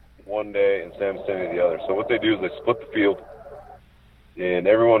Cap one day and San Vicente the other. So what they do is they split the field, and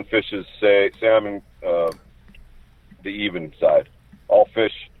everyone fishes. Say I'm in the even side. I'll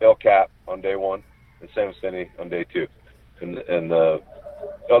fish El Cap on day 1 and San Vicente on day 2. And the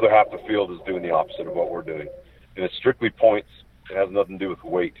other half of the field is doing the opposite of what we're doing. And it's strictly points. It has nothing to do with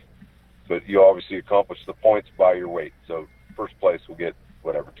weight. But you obviously accomplish the points by your weight. So first place will get,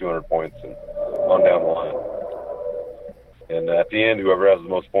 200 points and on down the line. And at the end, whoever has the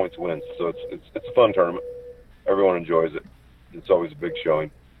most points wins. So it's a fun tournament. Everyone enjoys it. It's always a big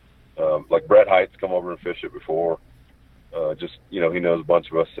showing. Like Brett Height's come over and fished it before. He knows a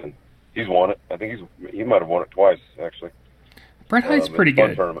bunch of us, and he's won it. I think he might have won it twice, actually. Brett Height's pretty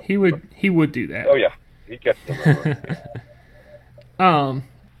good. Tournament. He would do that. Oh yeah, he catches them.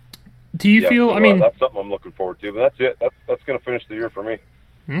 Do you feel? So, that's something I'm looking forward to. But that's it. That's going to finish the year for me.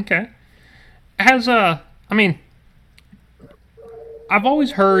 Okay. I've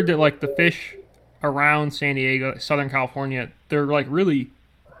always heard that like the fish around San Diego, Southern California, they're like really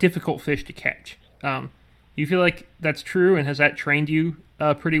difficult fish to catch. You feel like that's true, and has that trained you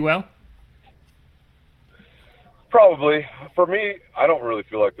pretty well? Probably. For me, I don't really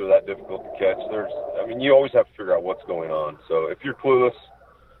feel like they're that difficult to catch. You always have to figure out what's going on. So if you're clueless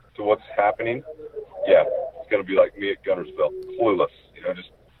to what's happening, yeah, it's going to be like me at Guntersville. Clueless.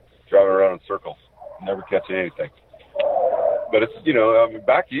 Just driving around in circles, never catching anything. But it's,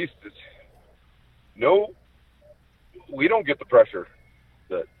 back east, we don't get the pressure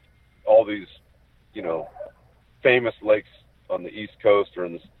that all these, famous lakes on the East Coast or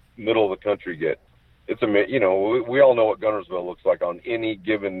in the middle of the country get. It's we all know what Guntersville looks like on any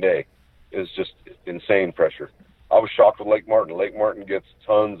given day. It's just insane pressure. I was shocked with Lake Martin. Lake Martin gets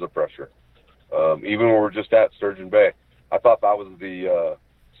tons of pressure. Even when we're just at Sturgeon Bay, I thought that was the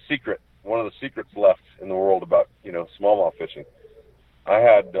secret, one of the secrets left in the world about smallmouth fishing. I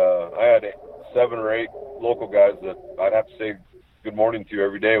had 7 or 8 local guys that I'd have to say good morning to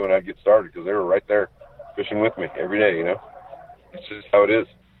every day when I'd get started, because they were right there fishing with me every day. It's just how it is.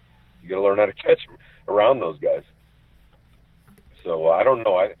 You got to learn how to catch around those guys. So I don't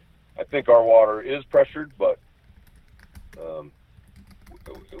know. I think our water is pressured, but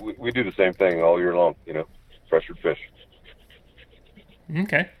we do the same thing all year long. Pressured fish.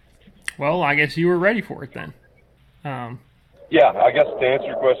 Okay. Well, I guess you were ready for it then. Yeah, I guess to answer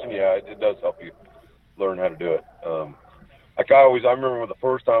your question, yeah, it does help you learn how to do it. I remember the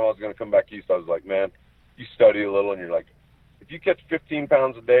first time I was going to come back east, I was like, man, you study a little and you're like, if you catch 15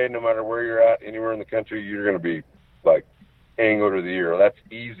 pounds a day, no matter where you're at, anywhere in the country, you're going to be like angler of the year. That's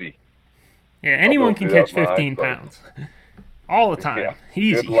easy. Yeah, anyone can catch 15 pounds. All the time. Yeah.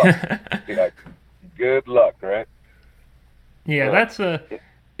 Easy. Good luck. Good luck, right? Yeah, that's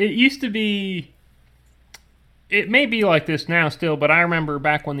it used to be, it may be like this now still, but I remember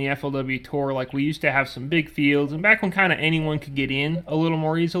back when the FLW tour, like we used to have some big fields, and back when kind of anyone could get in a little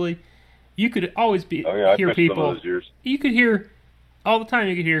more easily, you could always hear people. Some of those years. You could hear all the time.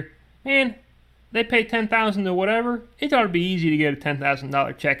 You could hear, man, they pay $10,000 to whatever, it ought to be easy to get a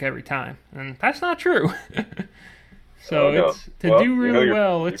 $10,000 check every time, and that's not true. So Oh, no. it's to Well, do really you're-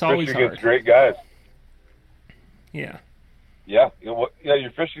 well. It's you're always fishing hard. against great guys. Yeah. Yeah, yeah,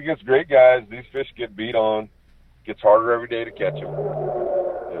 you're fishing against great guys. These fish get beat on. Gets harder every day to catch them.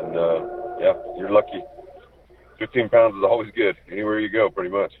 And, yeah, you're lucky. 15 pounds is always good anywhere you go,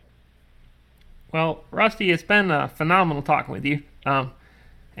 pretty much. Well, Rusty, it's been phenomenal talking with you.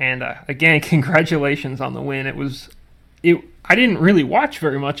 And again, congratulations on the win. I didn't really watch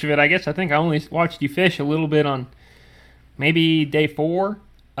very much of it. I think I only watched you fish a little bit on maybe day 4,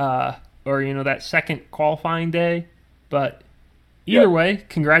 or that second qualifying day. But either way,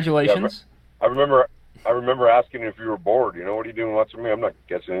 congratulations. I remember asking if you were bored. What are you doing watching me? I'm not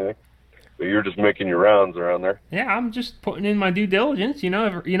catching anything. But you're just making your rounds around there. Yeah, I'm just putting in my due diligence. You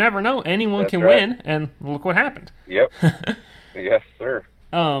never know. Anyone That's can right. win, and look what happened. Yep. Yes, sir.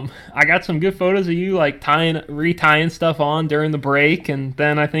 I got some good photos of you retying stuff on during the break, and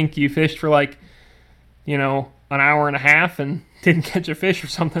then I think you fished for an hour and a half and didn't catch a fish or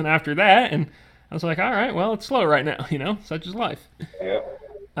something after that. And I was like, all right, well, it's slow right now. Such is life. Yep.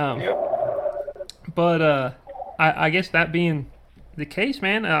 Yep. But I guess that being the case,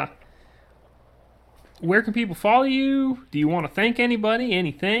 man, where can people follow you? Do you want to thank anybody,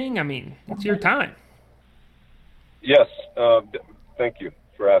 anything? I mean, it's your time. Yes. Thank you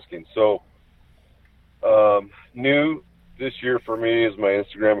for asking. So, new this year for me is my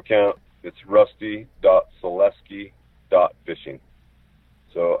Instagram account. It's rusty.selesky.fishing.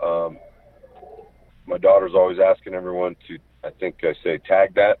 So, my daughter's always asking everyone to, I think I say,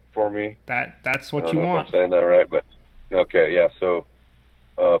 tag that for me. That's what I don't you know want. if I'm saying that right, but okay, yeah. So,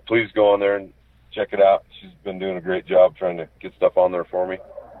 please go on there and check it out. She's been doing a great job trying to get stuff on there for me.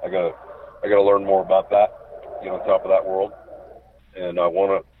 I gotta learn more about that, get on top of that world. And I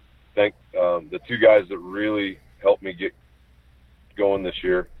want to thank the 2 guys that really helped me get going this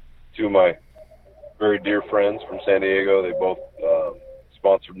year. 2 of my very dear friends from San Diego. They both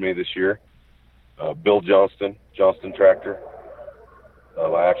sponsored me this year. Bill Johnston Tractor.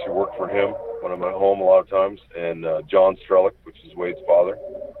 I actually work for him when I'm at home a lot of times. And John Strelick, which is Wade's father.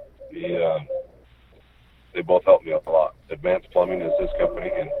 They both helped me out a lot. Advanced Plumbing is his company,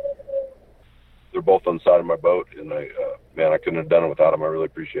 and they're both on the side of my boat. And I couldn't have done it without them. I really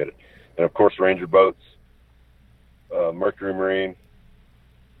appreciate it. And of course, Ranger Boats, Mercury Marine.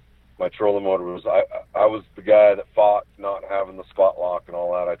 My trolling motor was, I was the guy that fought not having the squat lock and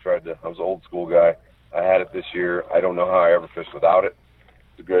all that. I was an old school guy. I had it this year. I don't know how I ever fished without it.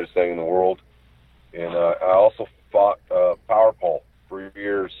 It's the greatest thing in the world. And I also fought power pole for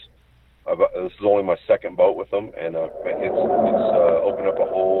years. This is only my second boat with them, and it's opened up a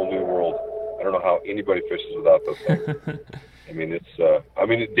whole new world. I don't know how anybody fishes without those things. I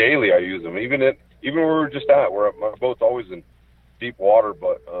mean, daily I use them. Even where we were just at, where my boat's always in deep water,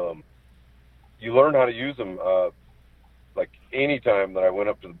 but you learn how to use them. Like any time that I went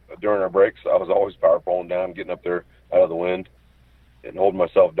up during our breaks, I was always power poling down, getting up there out of the wind and holding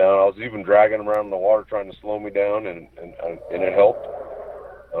myself down. I was even dragging them around in the water, trying to slow me down, and it helped.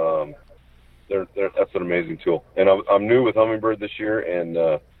 That's an amazing tool. And I'm new with Humminbird this year, and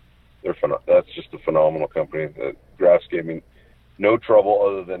that's just a phenomenal company. Grass gave me no trouble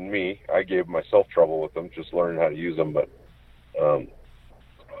other than me. I gave myself trouble with them, just learning how to use them. But a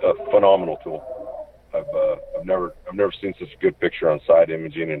phenomenal tool. I've never seen such a good picture on side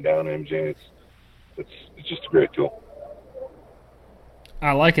imaging and down imaging. It's just a great tool.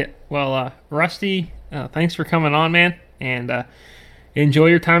 I like it. Well, Rusty, thanks for coming on, man, and enjoy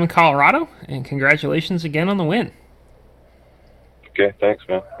your time in Colorado, and congratulations again on the win. Okay, thanks,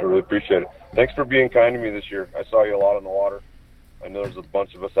 man. I really appreciate it. Thanks for being kind to me this year. I saw you a lot in the water. I know there's a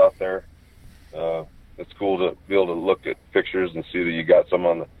bunch of us out there. It's cool to be able to look at pictures and see that you got some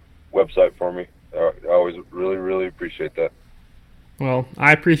on the website for me. I always really, really appreciate that. Well,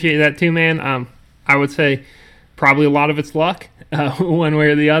 I appreciate that too, man. I would say probably a lot of it's luck, one way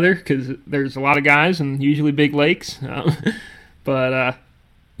or the other, because there's a lot of guys and usually big lakes. But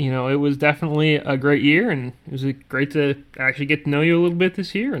it was definitely a great year, and it was great to actually get to know you a little bit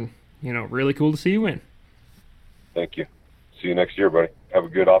this year, and really cool to see you win. Thank you. See you next year, buddy. Have a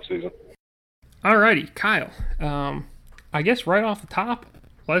good off season. Alrighty, Kyle. I guess right off the top,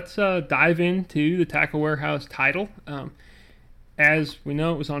 let's dive into the Tackle Warehouse title. As we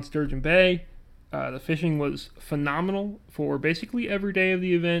know, it was on Sturgeon Bay. The fishing was phenomenal for basically every day of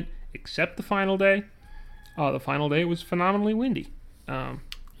the event except the final day. The final day was phenomenally windy.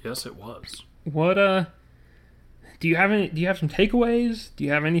 Yes, it was. What do you have some takeaways? Do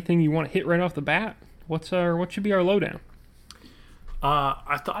you have anything you want to hit right off the bat? What should be our lowdown?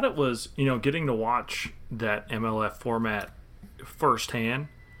 I thought it was, getting to watch that MLF format firsthand.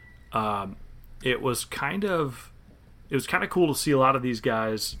 Um, it was kind of cool to see a lot of these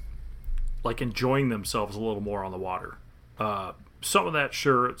guys like enjoying themselves a little more on the water. Some of that,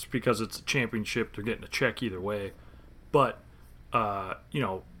 sure, it's because it's a championship; they're getting a check either way. But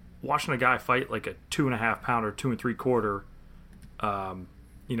watching a guy fight like a 2.5 pounder, 2 3/4,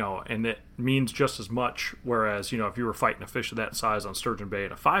 and it means just as much. Whereas, if you were fighting a fish of that size on Sturgeon Bay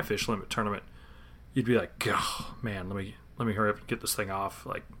in a 5-fish limit tournament, you'd be like, oh, man, let me hurry up and get this thing off.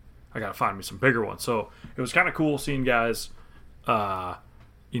 Like, I got to find me some bigger ones. So it was kind of cool seeing guys,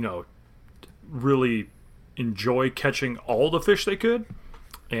 really enjoy catching all the fish they could.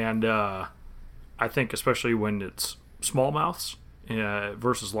 And I think especially when it's smallmouths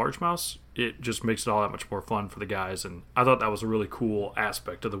versus largemouths, it just makes it all that much more fun for the guys. And I thought that was a really cool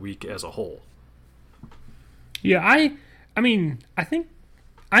aspect of the week as a whole. Yeah, I mean, I think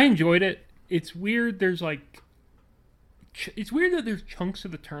I enjoyed it. It's weird. It's weird that there's chunks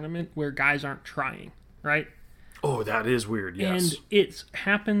of the tournament where guys aren't trying, right? Oh, that is weird, yes. And it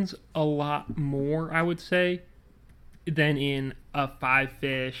happens a lot more, I would say, than in a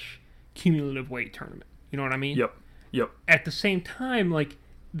 5-fish cumulative weight tournament. You know what I mean? Yep. At the same time, like,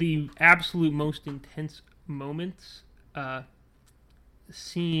 the absolute most intense moments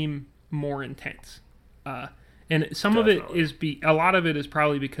seem more intense. And some Definitely. of it is a lot of it is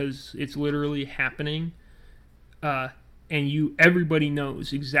probably because it's literally happening, and everybody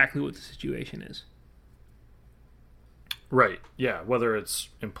knows exactly what the situation is. Right. Yeah. Whether it's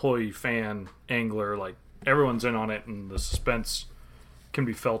employee, fan, angler, like everyone's in on it, and the suspense can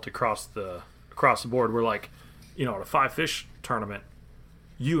be felt across the board. We're like, at a 5-fish tournament,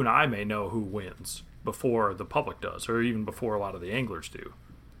 you and I may know who wins before the public does, or even before a lot of the anglers do.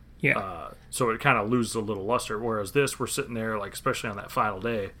 Yeah. So it kind of loses a little luster. Whereas this, we're sitting there, like, especially on that final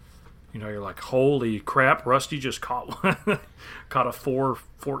day, you're like, holy crap, Rusty just caught one. Caught a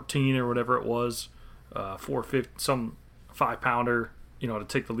 414 or whatever it was, 450, some 5-pounder, to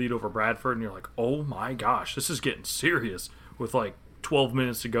take the lead over Bradford. And you're like, oh my gosh, this is getting serious with like 12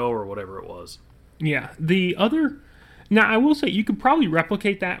 minutes to go or whatever it was. Yeah. Now, I will say you could probably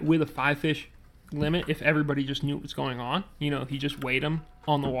replicate that with a 5-fish limit if everybody just knew what was going on. If you just weighed them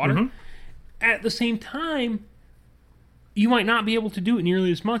on the water. Mm-hmm. At the same time, you might not be able to do it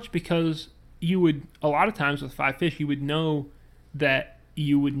nearly as much because a lot of times with 5-fish, you would know that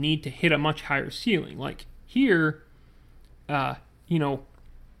you would need to hit a much higher ceiling. Like here, Alex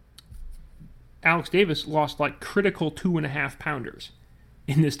Davis lost like critical 2.5 pounders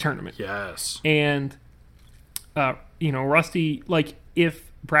in this tournament. Yes. And, Rusty, like,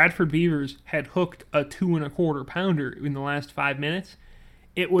 if Bradford Beavers had hooked a 2.25 pounder in the last 5 minutes,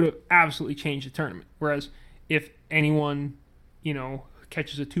 it would have absolutely changed the tournament. Whereas if anyone,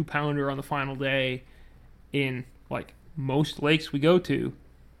 catches a 2-pounder on the final day in, like, most lakes we go to,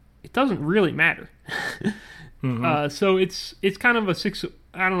 it doesn't really matter. Mm-hmm. So it's kind of a 6.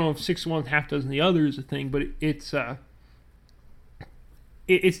 I don't know if 6 1 half dozen the other is a thing, but it's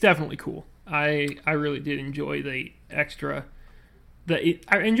definitely cool. I really did enjoy the extra. I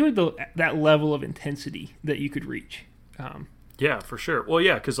enjoyed that level of intensity that you could reach. Yeah, for sure. Well,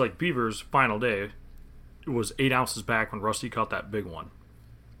 yeah, because like Beaver's final day was 8 ounces back when Rusty caught that big one,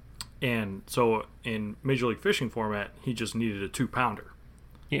 and so in Major League Fishing format, he just needed a 2-pounder.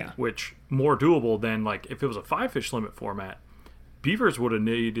 Yeah, which more doable than like if it was a 5-fish limit format. Beavers would have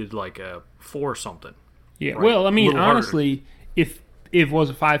needed like a 4 something. Yeah, right? Well, I mean, honestly, if it was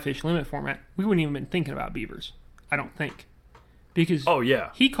a 5-fish limit format, we wouldn't even been thinking about beavers. I don't think, because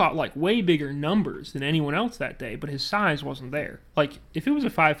he caught like way bigger numbers than anyone else that day, but his size wasn't there. Like if it was a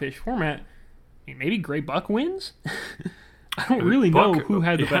 5-fish format, maybe Gray Buck wins. I don't really know who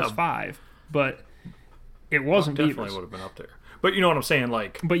had the best 5, but it wasn't Buck beavers. Definitely would have been up there. But you know what I'm saying,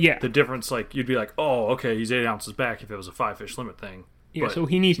 like, but yeah, the difference, like, you'd be like, oh, okay, he's 8 ounces back if it was a 5-fish limit thing. Yeah, but so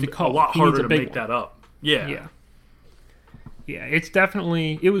he needs to call. A lot harder to make one. that up. Yeah. Yeah,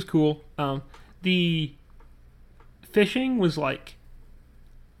 it was cool. The fishing was like,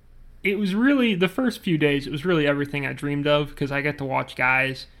 it was really, the first few days, it was really everything I dreamed of, because I get to watch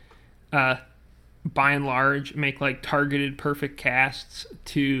guys, by and large, make like targeted perfect casts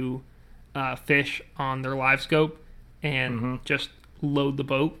to fish on their live scope and just load the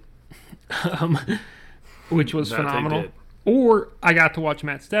boat, which was phenomenal. Or I got to watch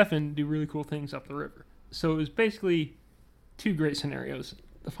Matt Steffen do really cool things up the river. So it was basically 2 great scenarios.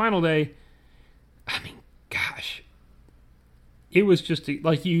 The final day, I mean, gosh, it was just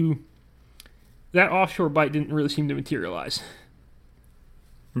that offshore bite didn't really seem to materialize.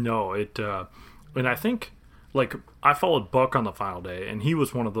 No, and I think like I followed Buck on the final day, and he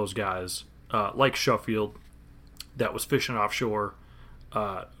was one of those guys, like Sheffield, that was fishing offshore.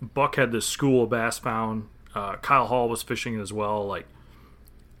 Buck had this school of bass found. Kyle Hall was fishing as well. Like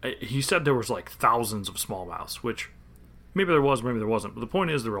he said, there was like thousands of smallmouths, which maybe there was, maybe there wasn't. But the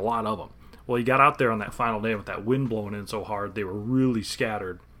point is, there were a lot of them. Well, he got out there on that final day with that wind blowing in so hard, they were really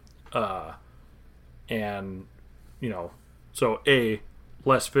scattered. And so A,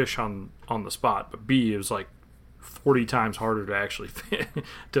 less fish on the spot, but B, it was like 40 times harder to actually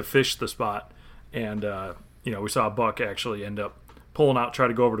to fish the spot. And we saw Buck actually end up pulling out, try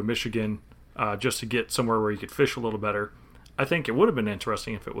to go over to Michigan just to get somewhere where he could fish a little better. I think it would have been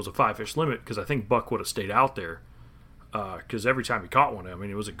interesting if it was a 5-fish limit, because I think Buck would have stayed out there, because every time he caught one, I mean,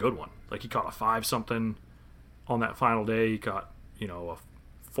 it was a good one. Like he caught a 5-something on that final day. He caught a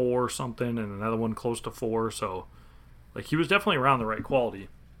 4-something and another one close to 4. So like he was definitely around the right quality.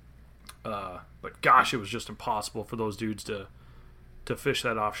 But gosh, it was just impossible for those dudes to fish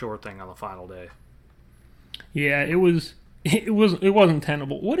that offshore thing on the final day. Yeah, it wasn't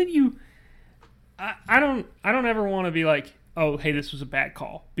tenable. What did you? I don't ever want to be like, oh, hey, this was a bad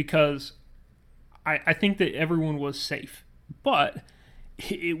call, because I think that everyone was safe, but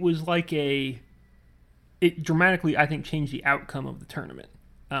it was like it dramatically, I think, changed the outcome of the tournament.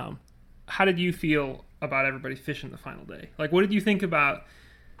 How did you feel about everybody fishing the final day? Like, what did you think about?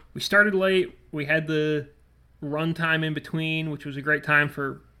 We started late. We had the run time in between, which was a great time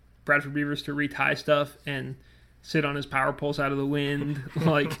for Bradford Beavers to retie stuff and sit on his power poles out of the wind.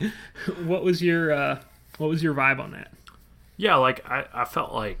 Like, what was your vibe on that? Yeah, like I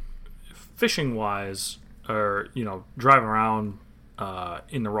felt like fishing wise, or driving around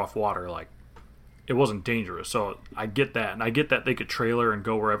in the rough water, like it wasn't dangerous. So I get that, and I get that they could trailer and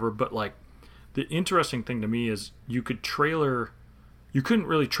go wherever. But like the interesting thing to me is you couldn't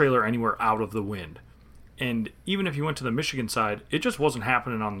really trailer anywhere out of the wind. And even if you went to the Michigan side, it just wasn't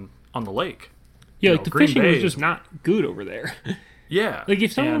happening on the lake. Yeah, like the Green fishing Bay was just not good over there. Yeah. Like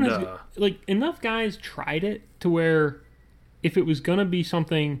if someone like enough guys tried it to where if it was going to be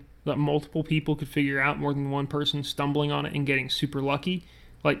something that multiple people could figure out, more than one person stumbling on it and getting super lucky,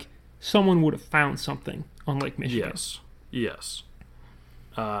 like someone would have found something on Lake Michigan. Yes.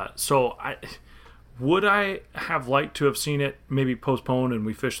 So would I have liked to have seen it maybe postponed and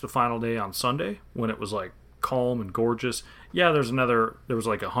we fished the final day on Sunday when it was like calm and gorgeous? Yeah, there was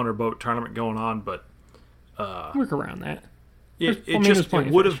like a 100-boat tournament going on, but work around that. It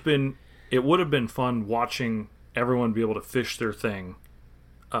would have been fun watching everyone be able to fish their thing,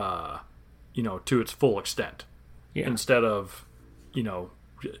 to its full extent, instead of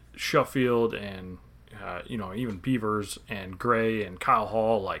Sheffield and even Beavers and Gray and Kyle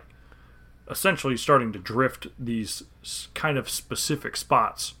Hall, like essentially starting to drift these kind of specific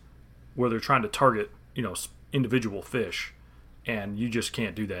spots where they're trying to target individual fish, and you just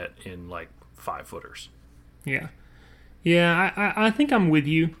can't do that in like 5-footers. I think I'm with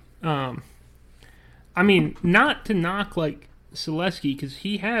you. I mean, not to knock like Selesky, because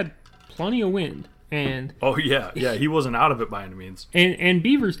he had plenty of wind, and he wasn't out of it by any means. And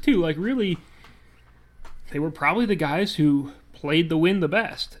Beavers too, like really, they were probably the guys who played the wind the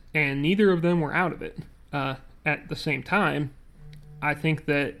best, and neither of them were out of it. At the same time, I think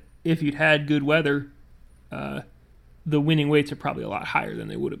that if you'd had good weather, the winning weights are probably a lot higher than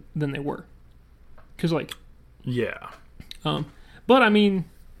they were. Because but I mean,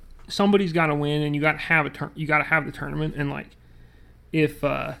 somebody's got to win, and you got to have the tournament. And like, if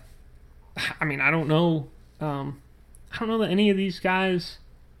I don't know that any of these guys.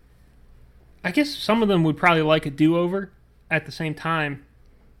 I guess some of them would probably like a do-over. At the same time,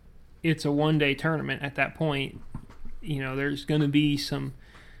 it's a one-day tournament. At that point, there's going to be some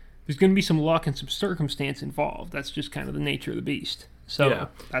luck and some circumstance involved. That's just kind of the nature of the beast. So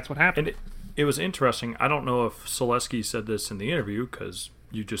that's what happened. And it was interesting. I don't know if Selesky said this in the interview, because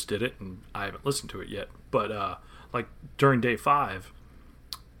you just did it and I haven't listened to it yet. But like during day 5,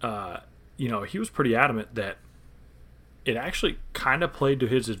 he was pretty adamant that it actually kind of played to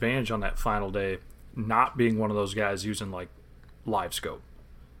his advantage on that final day, not being one of those guys using like live scope.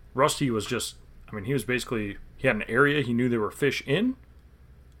 Rusty was just, he was basically, he had an area he knew there were fish in,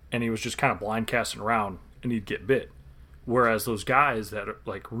 and he was just kind of blind casting around, and he'd get bit. Whereas those guys that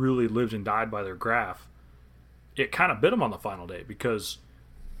like really lived and died by their graph, it kind of bit them on the final day, because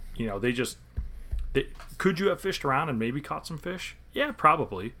could you have fished around and maybe caught some fish? Yeah,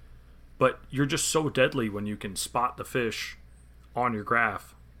 probably. But you're just so deadly when you can spot the fish on your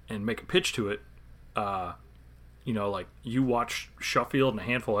graph and make a pitch to it. Like you watch Sheffield and a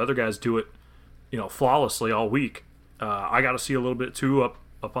handful of other guys do it, flawlessly all week. I got to see a little bit too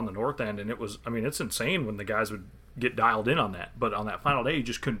up on the north end, and it's insane when the guys would get dialed in on that. But on that final day, you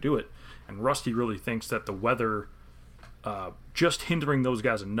just couldn't do it. And Rusty really thinks that the weather, just hindering those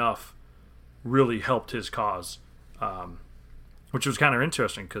guys enough, really helped his cause, which was kind of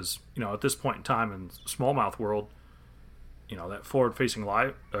interesting because, at this point in time in smallmouth world, that forward-facing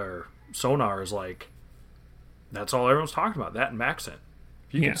live or sonar is like, that's all everyone's talking about, that and Maxent.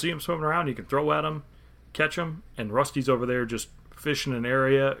 If you can see them swimming around, you can throw at them, catch them, and Rusty's over there just fishing an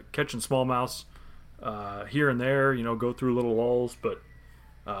area, catching smallmouths here and there, go through little lulls. But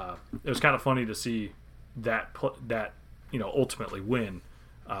it was kind of funny to see that ultimately win.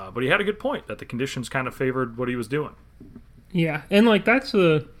 But he had a good point that the conditions kind of favored what he was doing. Yeah, and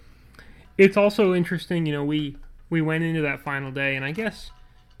it's also interesting, we went into that final day, and I guess,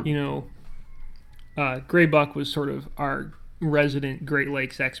 Gray Buck was sort of our resident Great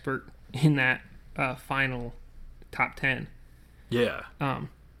Lakes expert in that final top 10. Yeah.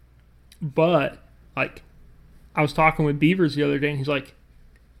 But, I was talking with Beavers the other day, and he's like,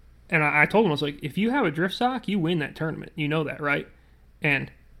 and I told him, I was like, if you have a drift sock, you win that tournament. You know that, right?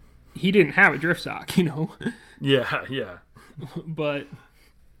 And he didn't have a drift sock, Yeah. But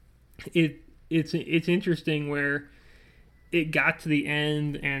it's interesting where it got to the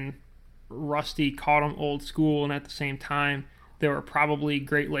end and Rusty caught him old school, and at the same time there were probably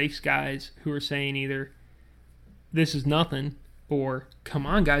Great Lakes guys who were saying either this is nothing or come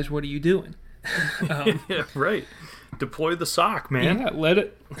on guys, what are you doing? Yeah, right. Deploy the sock, man. Yeah, let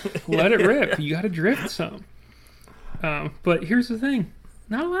it rip. You got to drift some. But here's the thing: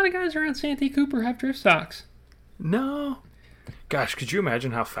 not a lot of guys around Santee Cooper have drift socks. No. Gosh, could you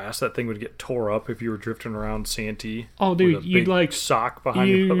imagine how fast that thing would get tore up if you were drifting around Santee? Oh, dude, with a you'd big sock behind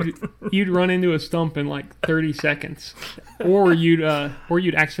you. You'd run into a stump in 30 seconds, or you'd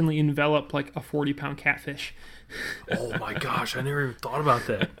accidentally envelop a 40-pound catfish. Oh my gosh, I never even thought about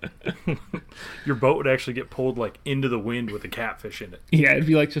that. Your boat would actually get pulled into the wind with a catfish in it. Yeah, it'd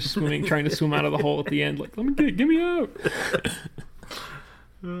be just swimming, trying to swim out of the hole at the end. Let me get me out.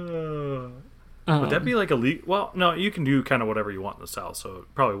 Would that be illegal? Well, no, you can do kind of whatever you want in the South, so it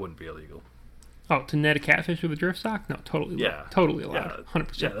probably wouldn't be illegal. Oh, to net a catfish with a drift sock? No, totally. Yeah, totally allowed.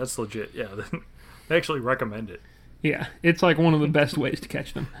 100%. Yeah, that's legit. Yeah, they actually recommend it. Yeah, it's one of the best ways to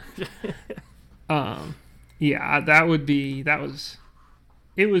catch them. Yeah,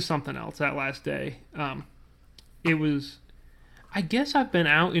 it was something else that last day. I guess I've been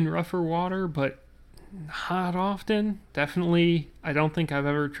out in rougher water, but not often. Definitely, I don't think I've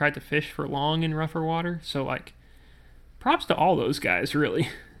ever tried to fish for long in rougher water. So, props to all those guys, really.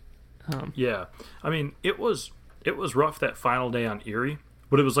 Yeah, I mean, it was rough that final day on Erie,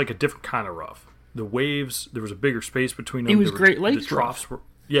 but it was a different kind of rough. The waves, there was a bigger space between them. It was Great Lakes the troughs rough.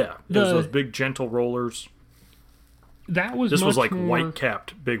 Yeah, it was those big gentle rollers. This was more, white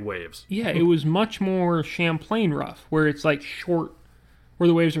capped big waves. Yeah, it was much more Champlain rough, where it's short, where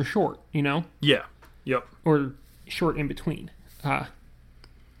the waves are short, Yeah. Yep. Or short in between.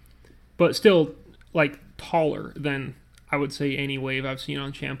 But still, taller than, I would say, any wave I've seen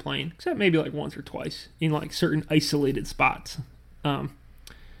on Champlain, except maybe once or twice in certain isolated spots.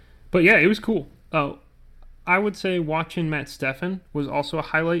 But yeah, it was cool. Oh, I would say watching Matt Steffen was also a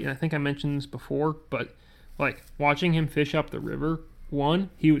highlight, and I think I mentioned this before, but watching him fish up the river,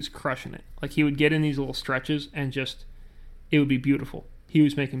 he was crushing it. He would get in these little stretches and it would be beautiful. He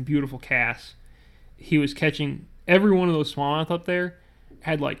was making beautiful casts. He was catching every one of those smallmouth up there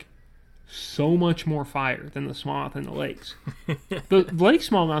had so much more fire than the smallmouth in the lakes. The lake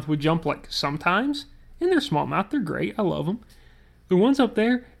smallmouth would jump sometimes, and they're smallmouth, they're great, I love them. The ones up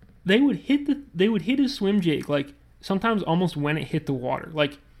there, they would hit his swim jig sometimes almost when it hit the water.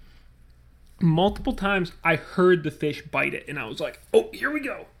 Multiple times I heard the fish bite it, and I was like, oh, here we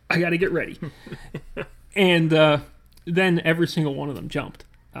go. I got to get ready. And then every single one of them jumped.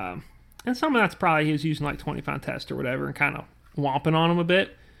 And some of that's probably he was using 20-pound test or whatever and kind of whomping on them a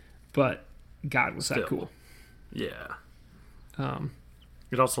bit. But God, was that cool. Yeah.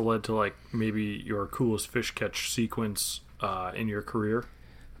 It also led to maybe your coolest fish catch sequence in your career.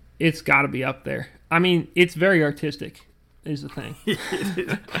 It's got to be up there. I mean, it's very artistic, is the thing.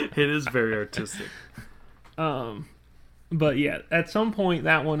 It is very artistic. But yeah, at some point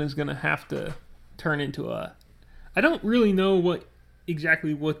that one is going to have to turn into a... I don't really know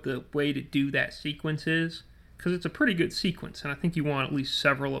exactly what the way to do that sequence is, because it's a pretty good sequence, and I think you want at least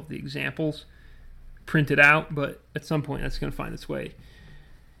several of the examples printed out, but at some point that's going to find its way.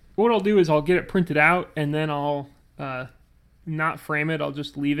 What I'll do is I'll get it printed out, and then I'll not frame it. I'll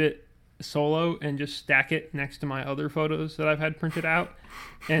just leave it solo and just stack it next to my other photos that I've had printed out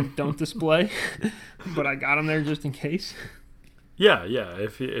and don't display, but I got them there just in case. Yeah, yeah.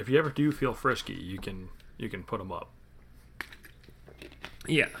 If you ever do feel frisky, you can put them up.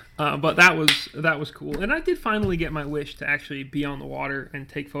 Yeah, but that was cool, and I did finally get my wish to actually be on the water and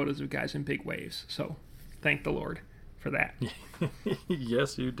take photos of guys in big waves. So, thank the Lord for that.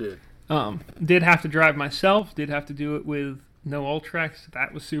 Yes, you did. Did have to drive myself. Did have to do it with no Ultrex.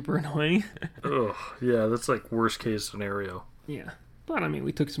 That was super annoying. Ugh, yeah, that's like worst case scenario. Yeah, but I mean,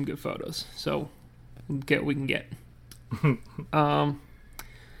 we took some good photos, so we'll get what we can get.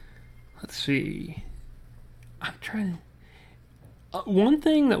 Let's see. I'm trying to. One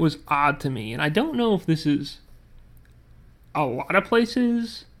thing that was odd to me, and I don't know if this is a lot of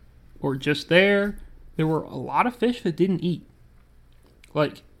places or just there were a lot of fish that didn't eat.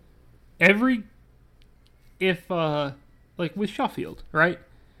 Like, like with Sheffield, right?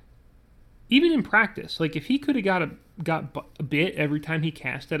 Even in practice, like if he could have got a bit every time he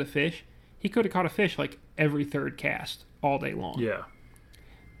cast at a fish, he could have caught a fish like every third cast all day long. Yeah.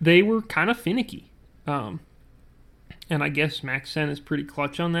 They were kind of finicky. And I guess Maxen is pretty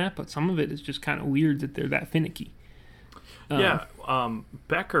clutch on that, but some of it is just kind of weird that they're that finicky.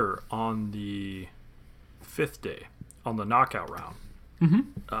 Becker on the 5th day, on the knockout round,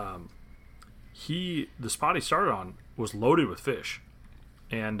 the spot he started on was loaded with fish.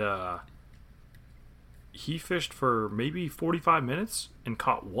 And he fished for maybe 45 minutes and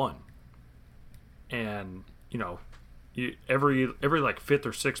caught one. And, every like 5th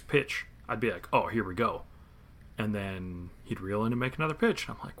or 6th pitch, I'd be like, oh, here we go. And then he'd reel in and make another pitch.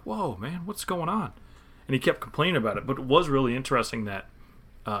 And I'm like, whoa, man, what's going on? And he kept complaining about it. But it was really interesting that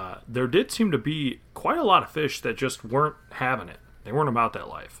there did seem to be quite a lot of fish that just weren't having it. They weren't about that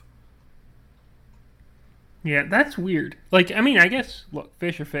life. Yeah, that's weird. Like, I mean, I guess, look,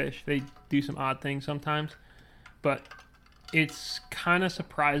 fish are fish. They do some odd things sometimes. But it's kind of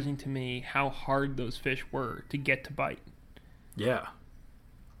surprising to me how hard those fish were to get to bite. Yeah.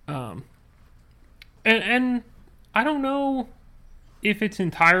 And I don't know if it's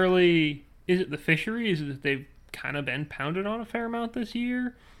entirely... Is it the fishery? Is it that they've kind of been pounded on a fair amount this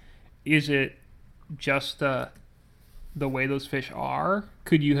year? Is it just the way those fish are?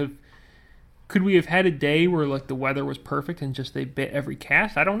 Could we have had a day where like the weather was perfect and just they bit every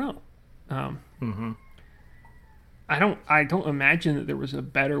cast? I don't know. I don't imagine that there was a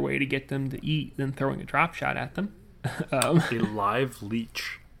better way to get them to eat than throwing a drop shot at them. A live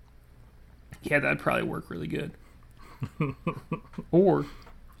leech. Yeah, that'd probably work really good. Or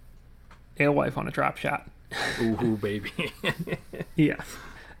alewife on a drop shot. Ooh, baby. Yeah.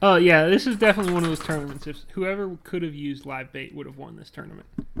 Yeah, this is definitely one of those tournaments. If whoever could have used live bait would have won this tournament.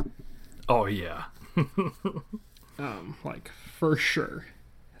 Oh, yeah. Like, for sure.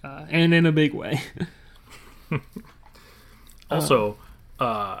 And in a big way. Also,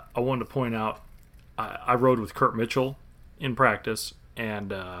 I wanted to point out, I rode with Kurt Mitchell in practice,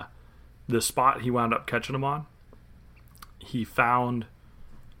 and the spot he wound up catching him on, he found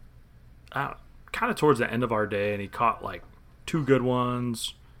kind of towards the end of our day, and he caught like 2 good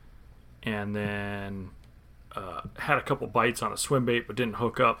ones, and then had a couple bites on a swim bait but didn't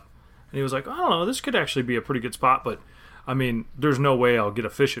hook up. And he was like, I don't know, this could actually be a pretty good spot, but I mean, there's no way I'll get a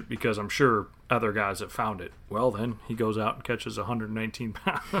fish it because I'm sure other guys have found it. Well, then he goes out and catches 119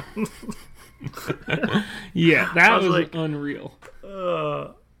 pounds. Yeah, that was like, unreal.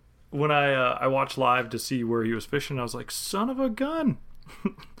 When I watched live to see where he was fishing, I was like, son of a gun.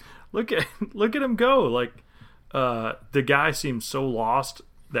 look at him go. Like, the guy seemed so lost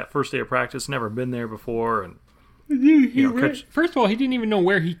that first day of practice, never been there before, and Dude, first of all, he didn't even know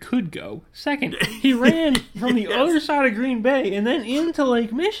where he could go. Second, he ran from the other side of Green Bay and then into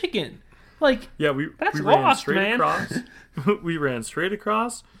Lake Michigan. Like, yeah, we ran lost, straight man. Across. We ran straight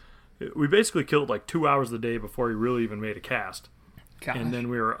across. We basically killed like 2 hours of the day before he really even made a cast. Gosh. And then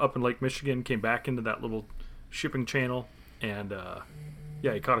we were up in Lake Michigan, came back into that little shipping channel, and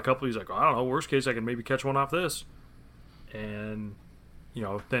he caught a couple. He's like, I don't know, worst case I can maybe catch one off this. And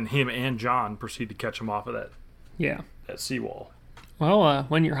then him and John proceed to catch him off of that seawall. Well,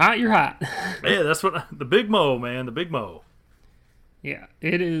 when you're hot, you're hot. Yeah, that's what the Big Mo, man, the Big Mo. Yeah,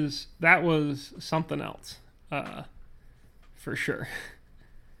 it is. That was something else, for sure.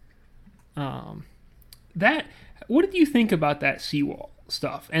 What did you think about that seawall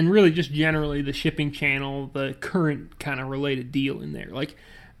stuff, and really just generally the shipping channel, the current kind of related deal in there? Like,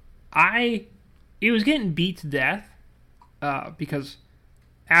 it was getting beat to death because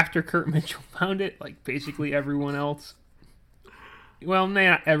after Kurt Mitchell found it, like basically everyone else. Well,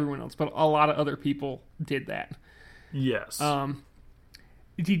 not everyone else, but a lot of other people did that. Yes.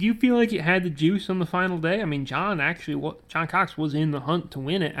 Did you feel like it had the juice on the final day? I mean, John Cox was in the hunt to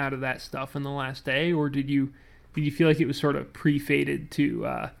win it out of that stuff in the last day, or did you Did you feel like it was sort of pre-fated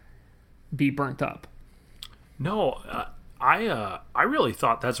to be burnt up? No, I really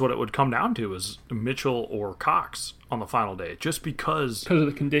thought that's what it would come down to, was Mitchell or Cox on the final day, just because Because of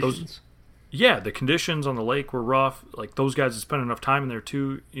the conditions. the conditions on the lake were rough. Like, those guys had spent enough time in there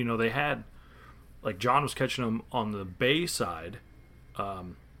too. You know, they had, like, John was catching them on the bay side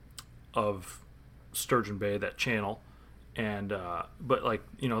of Sturgeon Bay, that channel, and but, like,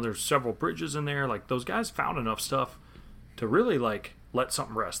 you know, there's several bridges in there. Like, those guys found enough stuff to really, like, let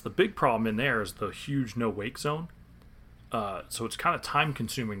something rest. The big problem in there is the huge no wake zone. So it's kind of time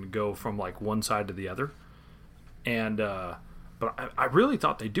consuming to go from, like, one side to the other. And but I really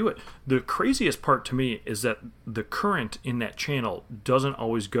thought they'd do it. The craziest part to me is that the current in that channel doesn't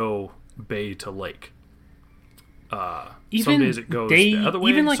always go bay to lake. Some days it goes the other way.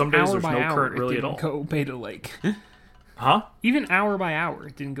 Even like some days hour there's by no hour, current really it at all. didn't go bay to lake. Huh? Even hour by hour,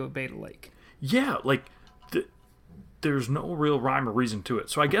 it didn't go bay to lake. Yeah, like, there's no real rhyme or reason to it.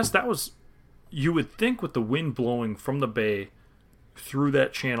 So I guess that was, you would think with the wind blowing from the bay through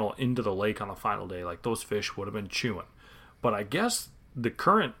that channel into the lake on the final day, like, those fish would have been chewing. But I guess the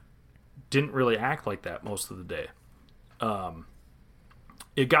current didn't really act like that most of the day.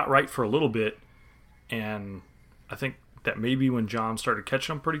 It got right for a little bit, and I think that maybe when John started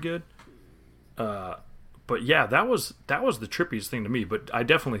catching them pretty good. But yeah, that was the trippiest thing to me. But I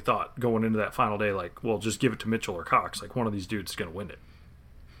definitely thought going into that final day, like, well, just give it to Mitchell or Cox. Like, one of these dudes is going to win it.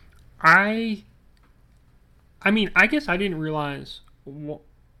 I mean, I guess I didn't realize.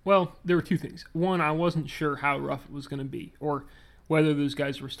 Well, there were two things. One, I wasn't sure how rough it was going to be, or whether those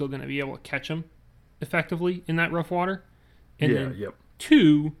guys were still going to be able to catch them effectively in that rough water. And then Yep.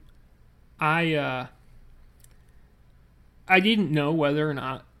 two, I didn't know whether or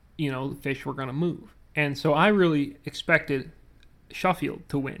not, you know, the fish were going to move. And so I really expected Sheffield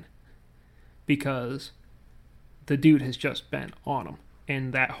to win, because the dude has just been on them.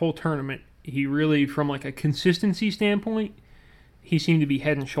 And that whole tournament, he really, from like a consistency standpoint, he seemed to be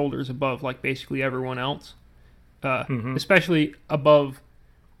head and shoulders above, like, basically everyone else, especially above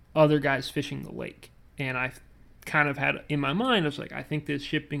other guys fishing the lake. And I kind of had in my mind, I was like, I think this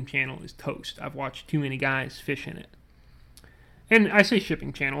shipping channel is toast. I've watched too many guys fish in it. And I say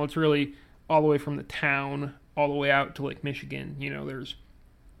shipping channel, it's really all the way from the town all the way out to Lake Michigan. You know, there's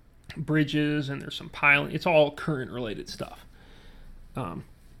bridges and there's some piling. It's all current related stuff.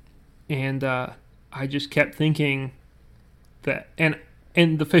 And I just kept thinking that,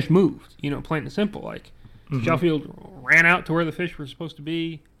 and the fish moved, you know, plain and simple. Like, Sheffield ran out to where the fish were supposed to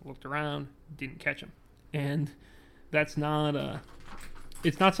be, looked around, didn't catch them. And that's not,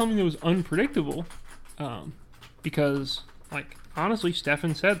 it's not something that was unpredictable, because, like, honestly,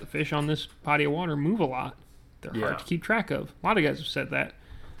 Stefan said the fish on this body of water move a lot. They're hard to keep track of. A lot of guys have said that.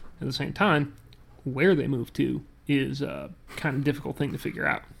 At the same time, where they move to is a kind of difficult thing to figure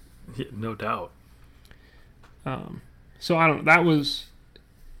out. Yeah, no doubt. So I don't know. That was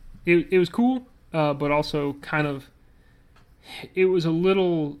it was cool, but also kind of, it was a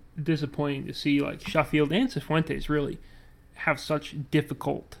little disappointing to see, like, Sheffield and Cifuentes really have such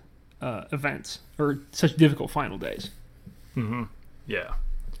difficult events, or such difficult final days. Yeah.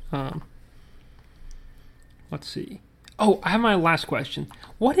 Let's see. Oh, I have my last question.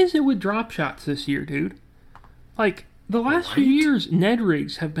 What is it with drop shots this year, dude? Like, the last few years, Ned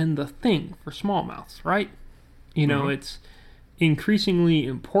rigs have been the thing for smallmouths, right? You know, it's increasingly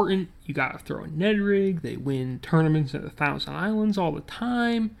important. You gotta throw a Ned rig. They win tournaments at 1,000 Islands all the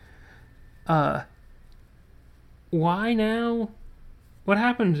time. Why now? What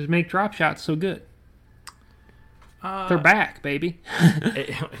happened to make drop shots so good? They're back, baby.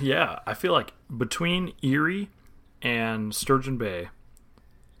 Yeah, I feel like between Erie and Sturgeon Bay,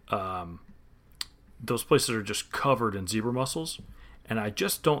 those places are just covered in zebra mussels, and I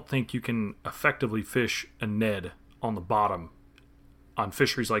just don't think you can effectively fish a Ned on the bottom on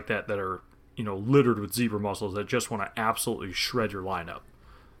fisheries like that are, you know, littered with zebra mussels that just want to absolutely shred your line up.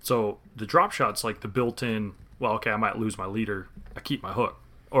 So the drop shot's like the built-in, well, okay, I might lose my leader, I keep my hook.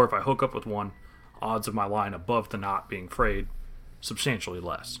 Or if I hook up with one, odds of my line above the knot being frayed substantially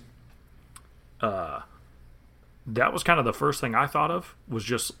less. That was kind of the first thing I thought of, was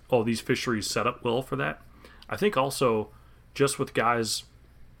just, oh, these fisheries set up well for that. I think also, just with guys,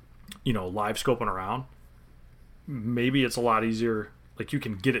 you know, live scoping around, maybe it's a lot easier, like, you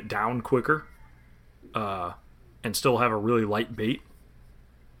can get it down quicker, and still have a really light bait,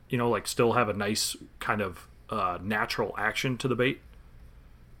 you know, like, still have a nice kind of natural action to the bait,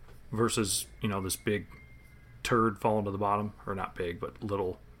 versus, you know, this big turd falling to the bottom, or not big, but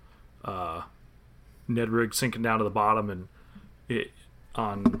little Ned rig sinking down to the bottom. And it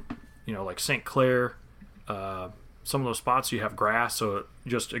on, you know, like St. Clair, Some of those spots you have grass, so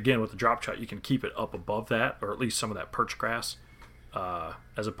just again with the drop shot you can keep it up above that, or at least some of that perch grass,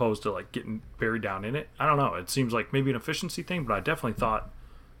 as opposed to like getting buried down in it. I don't know. It seems like maybe an efficiency thing, but I definitely thought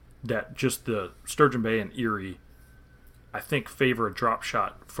that just the Sturgeon Bay and Erie, I think, favor a drop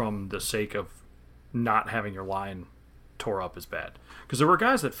shot from the sake of not having your line tore up as bad. Because there were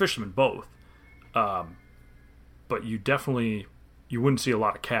guys that fished them in both, but you wouldn't see a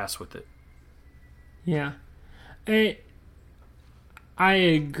lot of casts with it. Yeah. I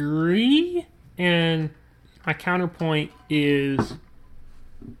agree, and my counterpoint is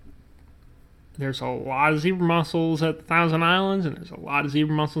there's a lot of zebra mussels at the Thousand Islands, and there's a lot of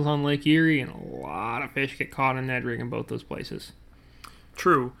zebra mussels on Lake Erie, and a lot of fish get caught in Ned rig in both those places.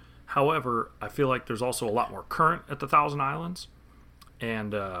 True. However, I feel like there's also a lot more current at the Thousand Islands,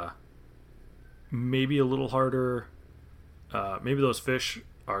 and maybe a little harder. Maybe those fish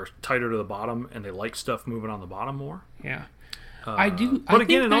are tighter to the bottom, and they like stuff moving on the bottom more. Yeah. But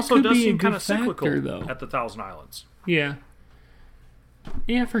again, it also does seem kind of cyclical though. At the Thousand Islands. Yeah.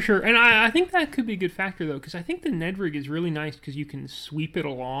 Yeah, for sure. And I think that could be a good factor, though, because I think the Ned rig is really nice because you can sweep it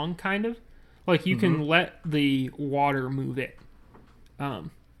along, kind of. Like, you can let the water move it.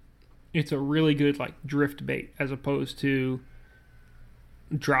 It's a really good, like, drift bait as opposed to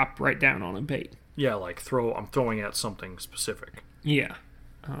drop right down on a bait. Yeah, like I'm throwing at something specific. Yeah.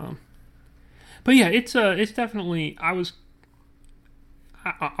 But yeah, it's definitely, I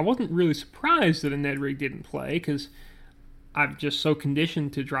wasn't really surprised that a Ned rig didn't play because I'm just so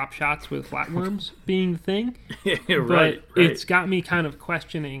conditioned to drop shots with flatworms being the thing. Yeah, but right. It's got me kind of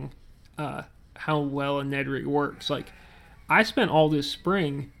questioning how well a Ned rig works. Like, I spent all this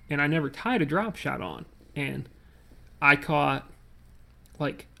spring and I never tied a drop shot on, and I caught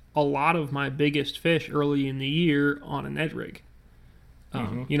like a lot of my biggest fish early in the year on a Ned rig.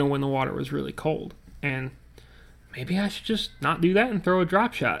 You know, when the water was really cold, and maybe I should just not do that and throw a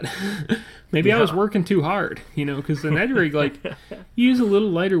drop shot. Maybe I was working too hard, you know, because the Ned rig, like, you use a little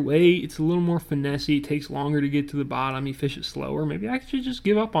lighter weight, it's a little more finessey, it takes longer to get to the bottom, you fish it slower. Maybe I should just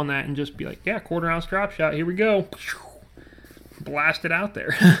give up on that and just be like, yeah, quarter-ounce drop shot, here we go. Blast it out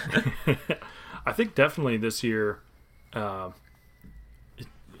there. I think definitely this year, because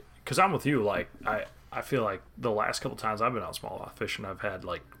I'm with you, like, I feel like the last couple times I've been out smallmouth fishing, I've had,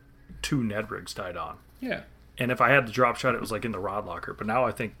 like, 2 Ned rigs tied on. Yeah. And if I had the drop shot, it was like in the rod locker. But now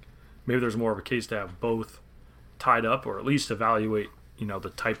I think maybe there's more of a case to have both tied up, or at least evaluate, you know, the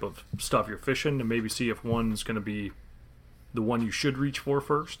type of stuff you're fishing, and maybe see if one's going to be the one you should reach for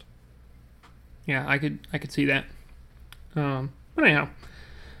first. Yeah, I could see that. But anyhow,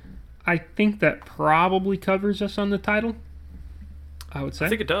 I think that probably covers us on the title, I would say. I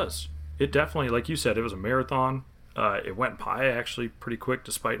think it does. It definitely, like you said, it was a marathon. It went by actually pretty quick,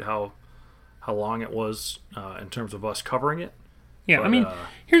 despite how long it was in terms of us covering it. Yeah, but, I mean,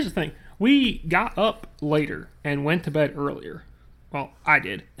 here's the thing. We got up later and went to bed earlier. Well, I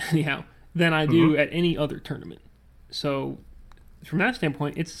did, anyhow, than I do at any other tournament. So, from that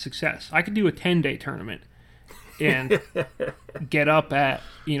standpoint, it's a success. I could do a 10-day tournament and get up at,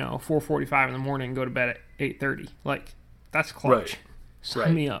 4:45 in the morning and go to bed at 8:30. Like, that's clutch. Right.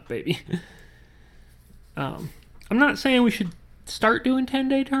 Sign me up, baby. I'm not saying we should start doing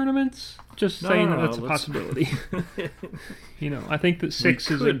 10-day tournaments. Just saying that's a possibility. I think that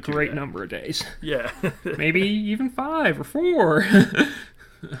 6 is a great number of days. Yeah. Maybe even 5 or 4.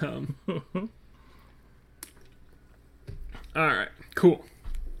 All right, cool.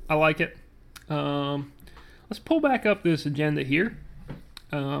 I like it. Let's pull back up this agenda here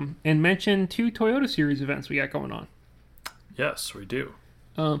and mention 2 Toyota Series events we got going on. Yes, we do.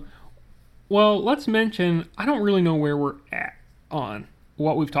 Well, let's mention, I don't really know where we're at on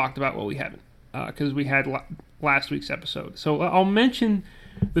what we've talked about, what we haven't, because we had last week's episode. So I'll mention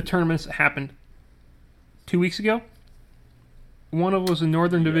the tournaments that happened 2 weeks ago. One of them was a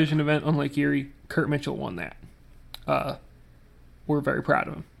Northern Division event on Lake Erie. Kurt Mitchell won that. We're very proud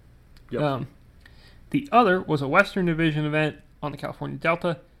of him. Yep. The other was a Western Division event on the California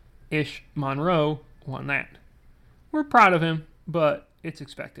Delta. Ish Monroe won that. We're proud of him, but it's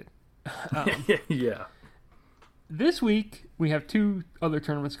expected. Yeah. This week, we have 2 other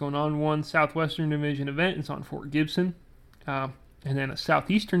tournaments going on. One Southwestern Division event. It's on Fort Gibson. And then a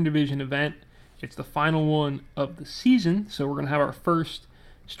Southeastern Division event. It's the final one of the season. So we're going to have our first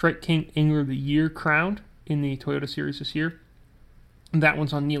Strike King Angler of the Year crowned in the Toyota Series this year. And that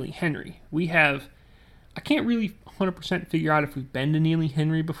one's on Neely Henry. I can't really 100% figure out if we've been to Neely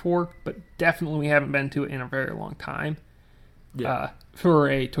Henry before, but definitely we haven't been to it in a very long time. Yeah. For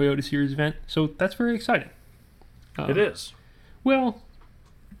a Toyota Series event. So that's very exciting. It is. Well,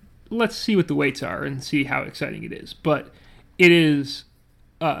 let's see what the weights are and see how exciting it is. But it is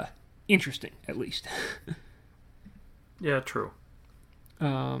interesting, at least. Yeah, true.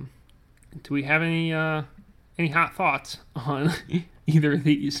 Do we have any hot thoughts on either of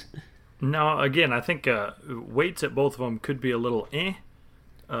these? No, again, I think weights at both of them could be a little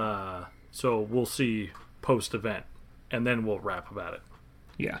so we'll see post-event, and then we'll rap about it.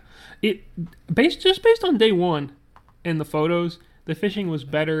 Yeah. Based on day one and the photos, the fishing was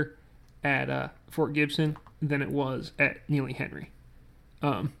better at Fort Gibson than it was at Neely Henry.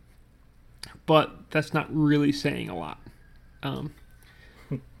 But that's not really saying a lot.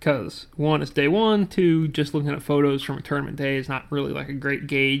 Because one, it's day one. Two, just looking at photos from a tournament day is not really like a great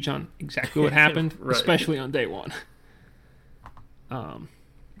gauge on exactly what happened, right. Especially on day one.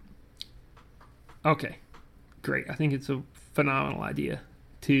 Okay, great. I think it's a phenomenal idea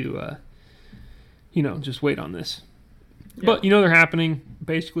to, just wait on this. Yeah. But they're happening.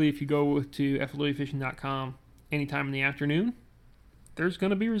 Basically, if you go to FLWFishing.com anytime in the afternoon, there's going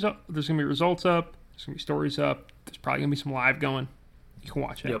to be results up. There's going to be stories up. There's probably going to be some live going. You can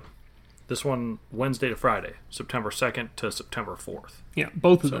watch it. Yep. This one, Wednesday to Friday, September 2nd to September 4th. Yeah,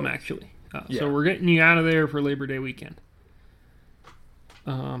 both of them, actually. So we're getting you out of there for Labor Day weekend.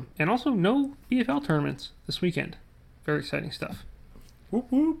 And also, no BFL tournaments this weekend. Very exciting stuff.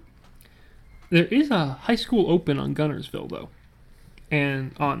 Whoop, whoop. There is a high school open on Gunnersville, though,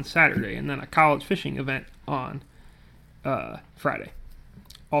 and on Saturday, and then a college fishing event on Friday,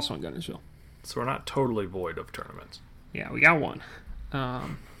 also in Gunnersville. So we're not totally void of tournaments. Yeah, we got one.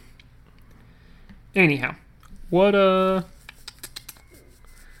 Anyhow, let's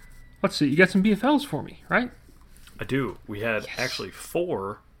see, you got some BFLs for me, right? I do. We had actually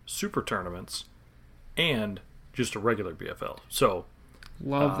 4 super tournaments and just a regular BFL. So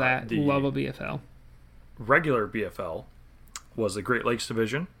love that. Love a BFL. Regular BFL was the Great Lakes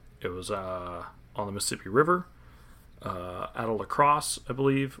Division. It was on the Mississippi River. Out of La Crosse, I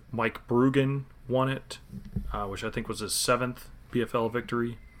believe. Mike Brugan won it, which I think was his 7th BFL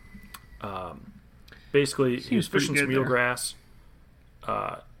victory. Basically, he was fishing some eelgrass,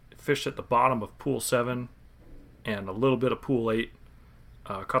 fished at the bottom of Pool 7 and a little bit of Pool 8.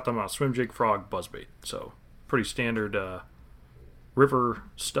 Caught them on a swim jig, frog, buzzbait. So pretty standard river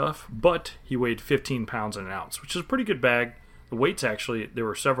stuff, but he weighed 15 pounds and an ounce, which is a pretty good bag. The weights actually, there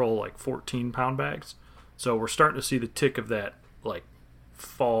were several like 14-pound bags. So we're starting to see the tick of that like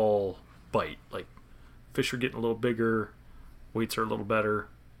fall bite. Like fish are getting a little bigger, weights are a little better.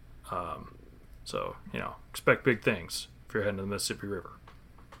 So, expect big things if you're heading to the Mississippi River.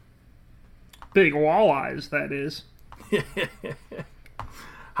 Big walleyes, that is.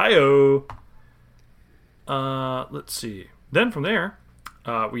 Hi-oh. Let's see. Then from there,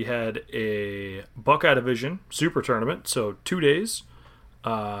 we had a Buckeye Division Super Tournament. So 2 days.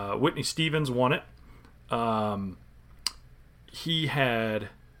 Whitney Stevens won it. He had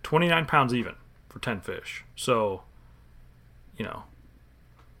 29 pounds even for 10 fish. So,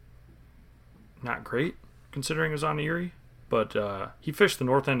 not great considering it was on Erie. But he fished the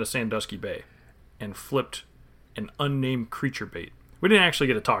north end of Sandusky Bay and flipped an unnamed creature bait. We didn't actually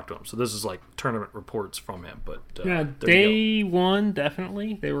get to talk to him, so this is like tournament reports from him. But day one,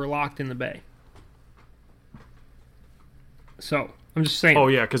 definitely, they were locked in the bay. So, I'm just saying. Oh,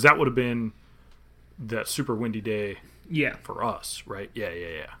 yeah, because that would have been that super windy day for us, right?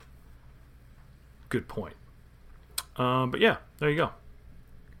 Yeah. Good point. But yeah, there you go.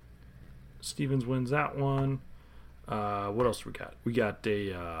 Stevens wins that one. What else we got? We got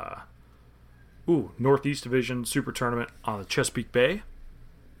a Northeast Division Super Tournament on the Chesapeake Bay.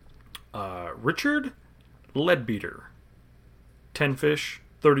 Richard Leadbeater. 10 fish,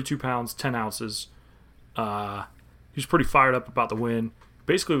 32 pounds, 10 ounces. He was pretty fired up about the win.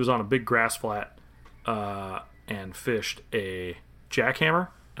 Basically was on a big grass flat and fished a jackhammer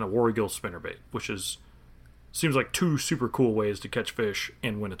and a Warrigal spinnerbait, which seems like 2 super cool ways to catch fish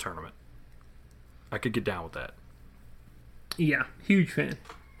and win a tournament. I could get down with that. Yeah, huge fan.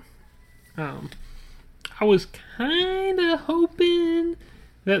 I was kind of hoping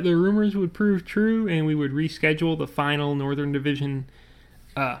that the rumors would prove true and we would reschedule the final Northern Division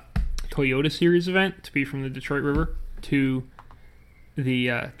Toyota Series event to be from the Detroit River to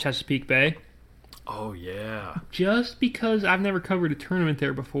the Chesapeake Bay. Oh, yeah. Just because I've never covered a tournament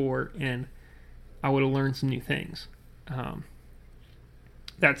there before and I would have learned some new things.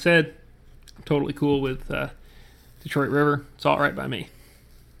 That said, I'm totally cool with Detroit River. It's all right by me.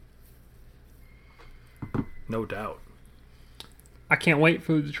 No doubt. I can't wait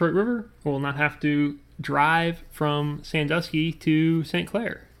for the Detroit River. We'll not have to drive from Sandusky to St.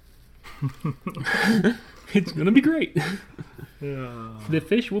 Clair. It's going to be great. The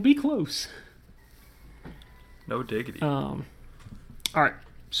fish will be close. No diggity. All right.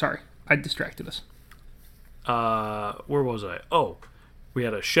 Sorry, I distracted us. Where was I? Oh, we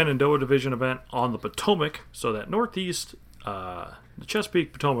had a Shenandoah Division event on the Potomac, so that Northeast, the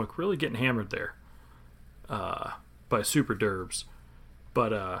Chesapeake Potomac, really getting hammered there by Super Derbs.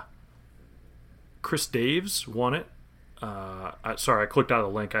 But Chris Daves won it. Sorry, I clicked out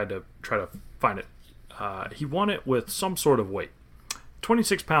of the link. I had to try to find it. He won it with some sort of weight.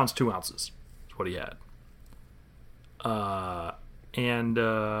 26 pounds, 2 ounces is what he had.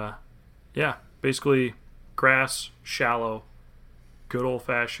 Yeah, basically grass, shallow, good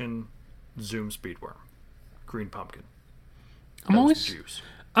old-fashioned Zoom speedworm. Green pumpkin. I'm That was the juice.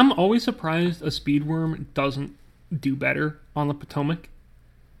 always surprised a speedworm doesn't do better on the Potomac.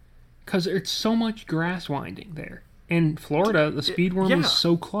 Because it's so much grass winding there. In Florida, the speedworm yeah. is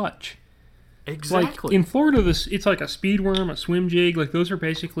so clutch. Exactly. Like in Florida, it's like a speedworm, a swim jig. Like those are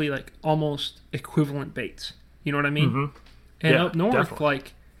basically like almost equivalent baits. You know what I mean? Mm-hmm. And Yeah, up north, definitely.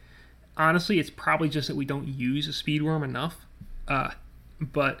 like honestly, it's probably just that we don't use a speedworm enough.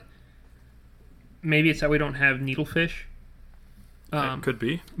 But maybe it's that we don't have needlefish. It could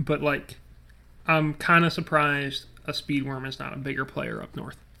be. But like, I'm kind of surprised a speedworm is not a bigger player up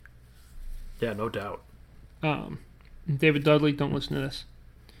north. Yeah, no doubt. David Dudley, don't listen to this.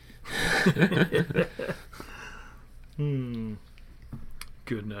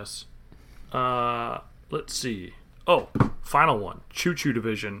 Goodness. Let's see. Oh, final one. Choo Choo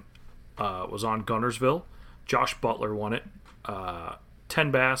Division was on Gunnersville. Josh Butler won it.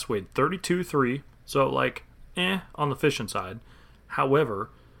 10 bass, weighed 32.3. So, like, on the fishing side. However,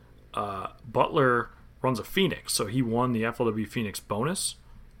 Butler runs a Phoenix, so he won the FLW Phoenix bonus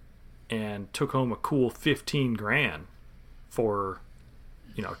and took home a cool 15 grand for,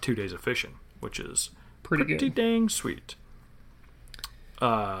 2 days of fishing, which is Pretty good. dang sweet.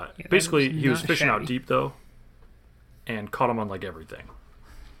 that Basically, is he was not fishing out shabby. deep, though, and caught him on, like, everything.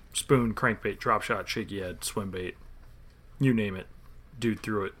 Spoon, crankbait, drop shot, shaky head, swim bait, you name it. Dude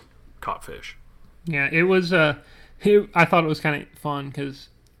threw it, caught fish. Yeah, it was. I thought it was kind of fun because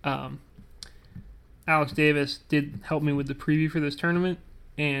Alex Davis did help me with the preview for this tournament,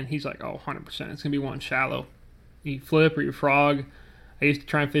 and he's like, "Oh, 100%, it's gonna be one shallow. You flip or you frog." I used to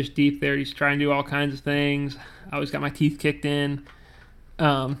try and fish deep there. I used to try and do all kinds of things. I always got my teeth kicked in.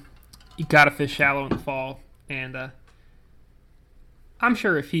 You got to fish shallow in the fall, and I'm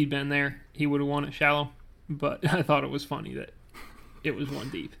sure if he'd been there, he would have won it shallow. But I thought it was funny that it was one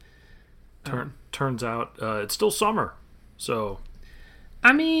deep. Turns out it's still summer, so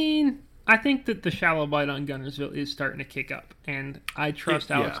I mean, I think that the shallow bite on Gunnersville is starting to kick up, and I trust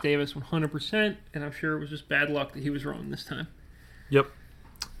Yeah. Alex Davis 100%, and I'm sure it was just bad luck that he was wrong this time. yep.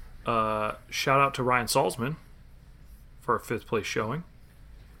 Shout out to Ryan Salzman for a 5th place showing,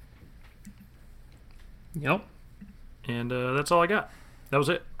 Yep. and that's all I got. That was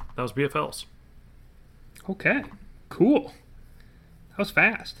it. That was BFLs. Okay. Cool. That was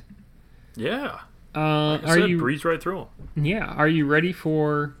fast. Yeah. Are I said, you? breeze right through them. Yeah. Are you ready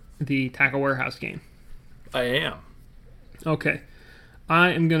for the Tackle Warehouse game? I am. Okay.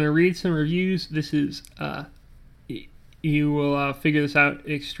 I am going to read some reviews. This is, you will figure this out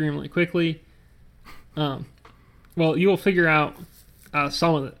extremely quickly. Well, you will figure out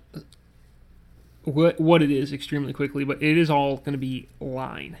some of the, what it is extremely quickly, but it is all going to be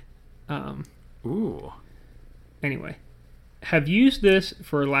line. Ooh. Anyway, have used this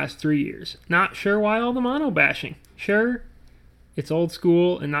for the last 3 years. Not sure why all the mono bashing. Sure, it's old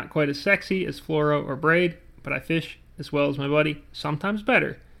school and not quite as sexy as fluoro or braid, but I fish as well as my buddy, sometimes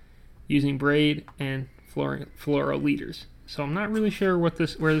better, using braid and fluoro leaders. So I'm not really sure where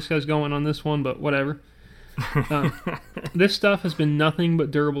this guy's going on this one, but whatever. This stuff has been nothing but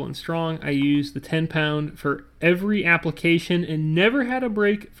durable and strong. I use the 10-pound for every application and never had a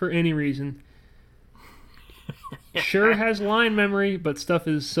break for any reason. Sure has line memory, but stuff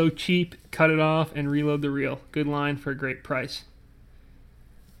is so cheap, cut it off and reload the reel. Good line for a great price.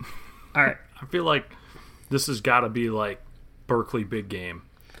 All right. I feel like this has got to be like Berkeley big game.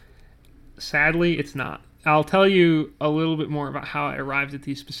 Sadly, it's not. I'll tell you a little bit more about how I arrived at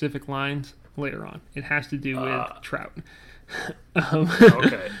these specific lines later on. It has to do with trout.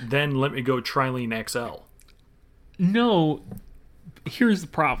 Okay, then let me go Trilene XL. No, here's the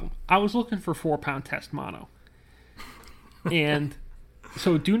problem. I was looking for 4-pound test mono. And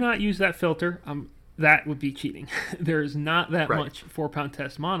so do not use that filter. That would be cheating. There is not that Right. much 4-pound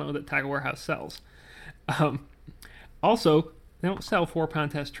test mono that Tackle Warehouse sells. Also, they don't sell 4-pound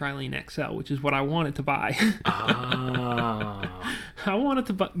test Trilene XL, which is what I wanted to buy. Ah. I wanted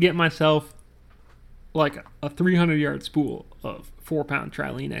to get myself like a 300-yard spool of 4-pound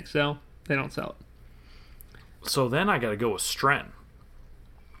Trilene XL, they don't sell it. So then I got to go with Stren.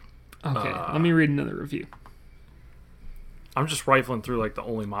 Okay, let me read another review. I'm just rifling through like the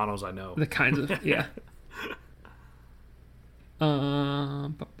only monos I know. The kinds of, yeah.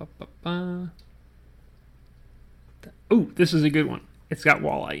 Oh, this is a good one. It's got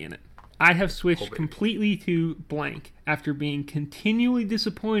walleye in it. I have switched completely to blank after being continually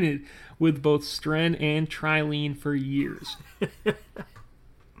disappointed with both Stren and Trilene for years.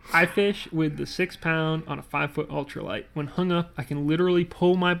 I fish with the 6-pound on a 5-foot ultralight. When hung up, I can literally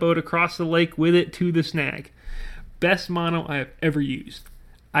pull my boat across the lake with it to the snag. Best mono I have ever used.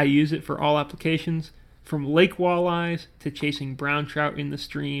 I use it for all applications, from lake walleyes to chasing brown trout in the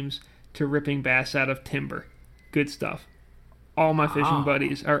streams to ripping bass out of timber. Good stuff. All my fishing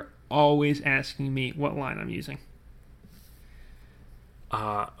buddies are always asking me what line I'm using.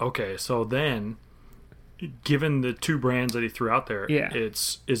 Okay, so then, given the two brands that he threw out there,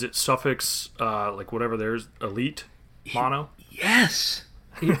 is it Suffix, like whatever there's, Elite mono? Yes,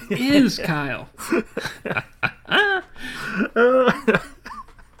 it is, Kyle.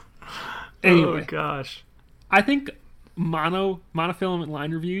 Anyway, oh gosh, I think monofilament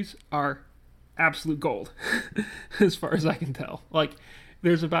line reviews are absolute gold, as far as I can tell. Like,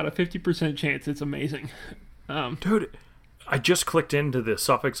 there's about a 50% chance it's amazing. Dude, I just clicked into the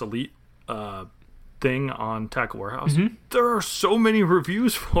Suffix Elite thing on Tackle Warehouse. Mm-hmm. There are so many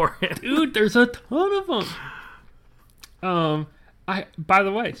reviews for it. Dude, there's a ton of them. By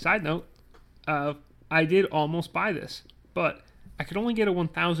the way, side note, I did almost buy this, but I could only get a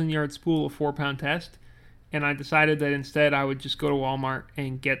 1,000-yard spool of 4-pound test, and I decided that instead I would just go to Walmart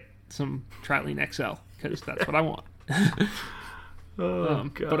and get some Trilene XL, because that's what I want.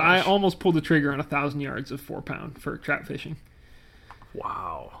 But I almost pulled the trigger on 1,000 yards of 4-pound for trout fishing.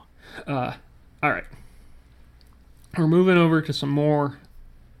 Wow. All right. We're moving over to some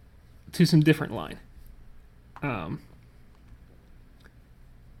different line.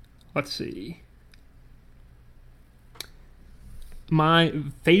 Let's see. My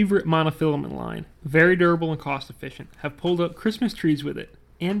favorite monofilament line, very durable and cost efficient. Have pulled up Christmas trees with it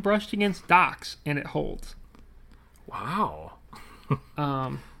and brushed against docks, and it holds. Wow.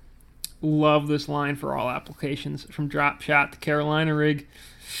 Love this line for all applications, from drop shot to Carolina rig.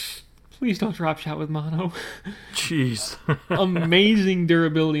 Please don't drop shot with mono. Jeez. Amazing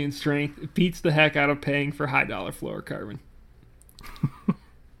durability and strength. It beats the heck out of paying for high-dollar fluorocarbon.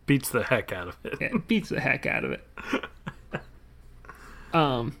 Beats the heck out of it. Yeah, it beats the heck out of it.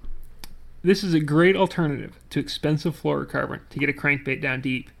 This is a great alternative to expensive fluorocarbon to get a crankbait down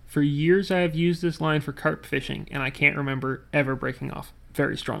deep. For years I have used this line for carp fishing, and I can't remember ever breaking off.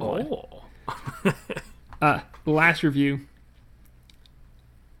 Very strong line. Last review.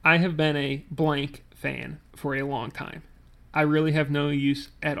 I have been a blank fan for a long time. I really have no use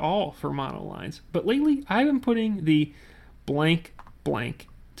at all for mono lines, but lately I've been putting the blank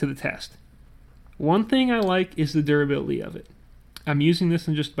to the test. One thing I like is the durability of it. I'm using this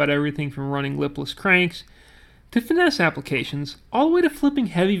in just about everything from running lipless cranks to finesse applications, all the way to flipping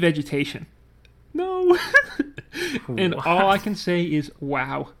heavy vegetation. No! And all I can say is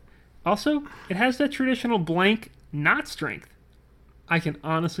wow. Also, it has that traditional blank knot strength. I can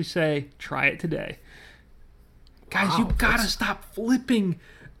honestly say, try it today. Guys, you gotta stop flipping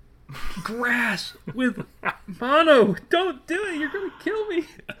grass with mono. Don't do it. You're gonna kill me.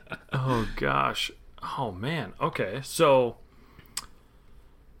 Oh, gosh. Oh, man. Okay, so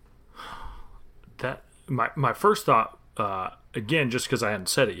that my first thought, again, just because I hadn't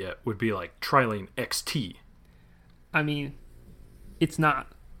said it yet, would be like Trilene XT. I mean, it's not,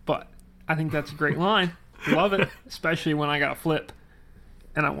 but I think that's a great line. Love it, especially when I got a flip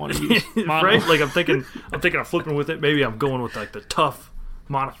and I want to use mono. Right? Like I'm thinking of flipping with it. Maybe I'm going with like the tough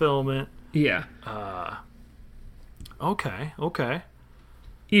monofilament. Yeah. Okay.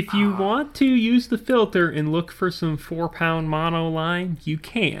 If you want to use the filter and look for some 4-pound mono line, you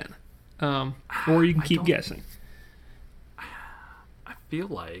can. Or you can keep guessing. I feel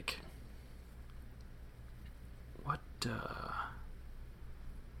like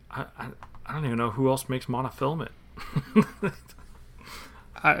I don't even know who else makes monofilament.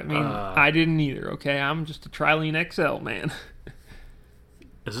 I mean, I didn't either, okay? I'm just a Trilene XL, man.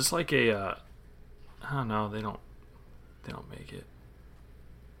 Is this like a oh no, they don't make it.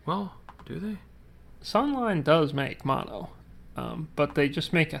 Well, do they? Sunline does make mono. But they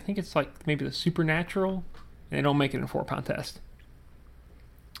just make, I think it's like maybe the Supernatural. And they don't make it in 4-pound test.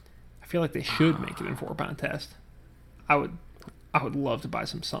 I feel like they should make it in 4-pound test. I would love to buy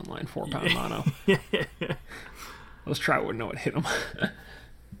some Sunline 4-pound mono. Those trout wouldn't know what hit them.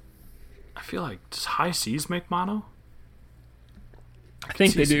 feel like, does High Seas make mono? I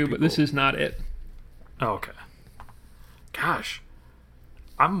think they see do, some but this people- is not it. Oh, okay. Gosh.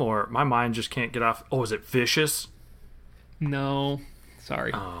 My mind just can't get off. Oh, is it Vicious? No,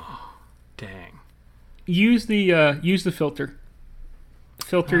 sorry. Dang. Use the filter.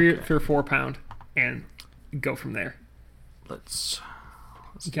 Filter Okay. for 4 pound and go from there. Let's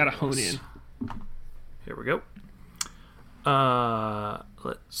You gotta do hone this. in. Here we go.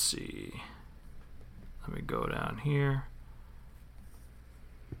 Let's see. Let me go down here.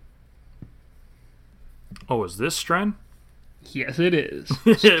 Oh, is this Stren? Yes, it is.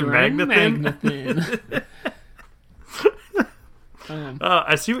 Magnathin? Magnathin.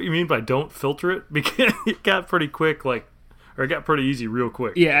 I see what you mean by don't filter it, because it got pretty quick, or it got pretty easy real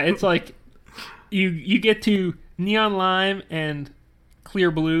quick. Yeah, it's like you get to neon lime and clear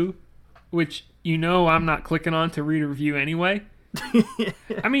blue, which I'm not clicking on to read a review anyway.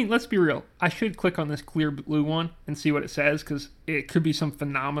 I mean, let's be real. I should click on this clear blue one and see what it says, because it could be some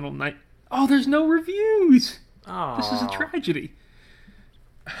phenomenal night. Oh, there's no reviews. Oh, This is a tragedy.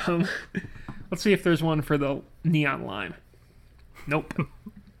 Let's see if there's one for the neon lime. Nope.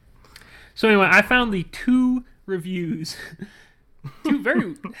 So anyway, I found the 2 reviews, 2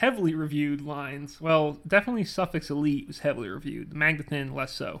 very heavily reviewed lines. Well, definitely Suffix Elite was heavily reviewed. The Magnathin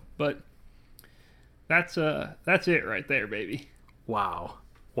less so, but that's it right there, baby. Wow.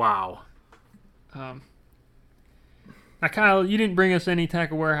 Now, Kyle, you didn't bring us any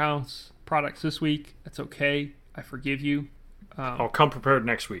Tackle Warehouse products this week. That's okay. I forgive you. I'll come prepared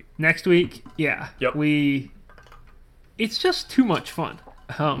next week. Next week, yeah. Yep. It's just too much fun.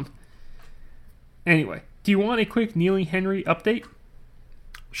 Anyway, do you want a quick Neely Henry update?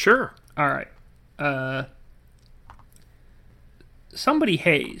 Sure. All right. Somebody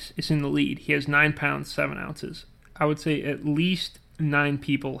Hayes is in the lead. He has 9 pounds, 7 ounces. I would say at least 9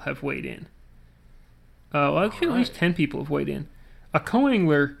 people have weighed in. Actually, at least 10 people have weighed in. A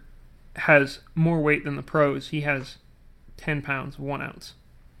co-angler has more weight than the pros. He has 10 pounds, 1 ounce.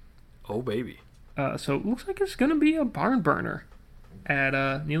 Oh, baby. So it looks like it's going to be a barn burner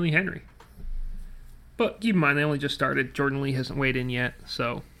at Neely Henry. But keep in mind, they only just started. Jordan Lee hasn't weighed in yet,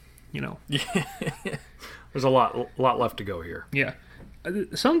 so, There's a lot left to go here. yeah.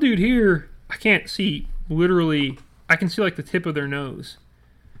 Some dude here, I can't see, literally, I can see like the tip of their nose.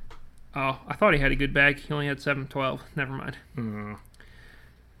 Oh, I thought he had a good bag. He only had 712. Never mind.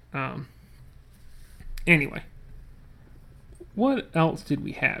 Anyway. What else did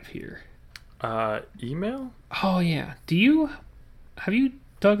we have here? Email? Oh, yeah. Have you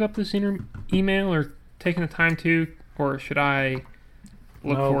dug up this email or taken the time to, or should I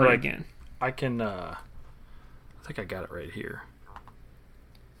look No, for but it again? I can, I think I got it right here.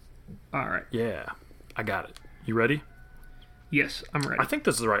 All right. Yeah, I got it. You ready? Yes, I'm ready. I think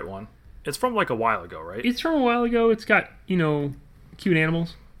this is the right one. It's from like a while ago, right? It's from a while ago. It's got, cute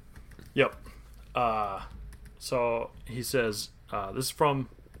animals. Yep. So he says, this is from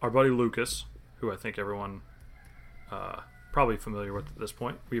our buddy Lucas, who I think everyone probably familiar with at this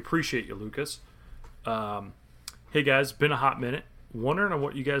point. We appreciate you, Lucas. Hey guys, been a hot minute. Wondering on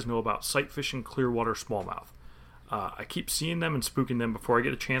what you guys know about sight fishing Clearwater smallmouth. I keep seeing them and spooking them before I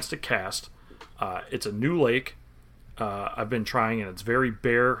get a chance to cast. It's a new lake. I've been trying, and it's very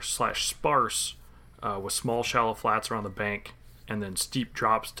bare/sparse with small shallow flats around the bank and then steep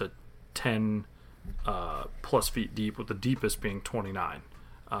drops to 10 plus feet deep, with the deepest being 29.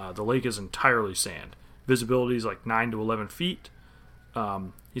 The lake is entirely sand. Visibility is like 9 to 11 feet.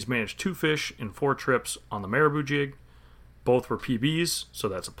 He's managed 2 fish in 4 trips on the marabou jig. Both were PBs, so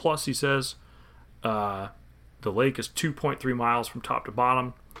that's a plus, he says. The lake is 2.3 miles from top to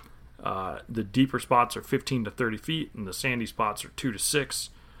bottom. The deeper spots are 15 to 30 feet, and the sandy spots are 2 to 6.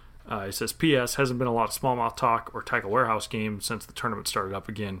 He says, P.S. hasn't been a lot of smallmouth talk or Tackle Warehouse games since the tournament started up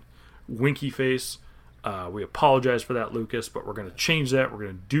again. Winky face. We apologize for that, Lucas, but we're going to change that. We're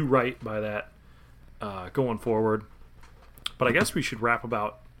going to do right by that going forward. But I guess we should rap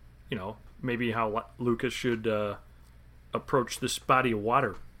about, maybe how Lucas should approach this body of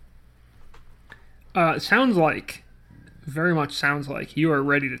water. Very much sounds like you are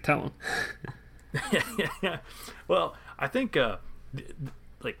ready to tell him. Yeah. Well, I think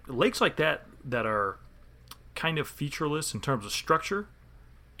like lakes like that are kind of featureless in terms of structure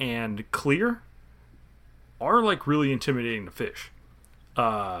and clear are like really intimidating to fish.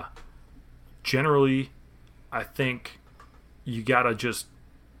 Generally, I think you gotta just,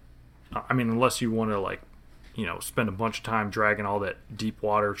 unless you want to spend a bunch of time dragging all that deep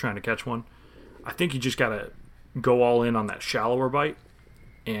water trying to catch one, I think you just gotta go all in on that shallower bite.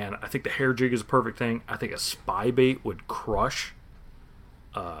 And I think the hair jig is a perfect thing. I think a spy bait would crush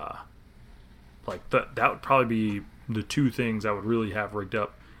Like that would probably be the two things I would really have rigged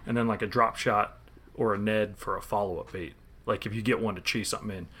up, and then like a drop shot or a Ned for a follow-up bait. Like if you get one to chase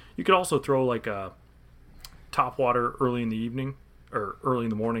something in, you could also throw like a top water early in the evening or early in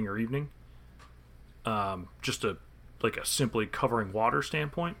the morning or evening. Just a simply covering water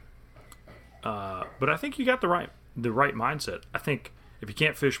standpoint. But I think you got the right mindset. I think if you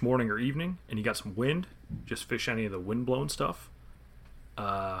can't fish morning or evening and you got some wind, just fish any of the wind blown stuff,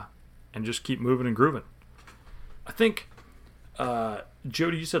 and just keep moving and grooving. I think,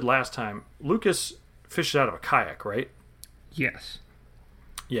 Jody, you said last time Lucas fishes out of a kayak, right? Yes.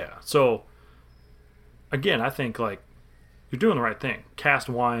 Yeah. So again, I think like you're doing the right thing. Cast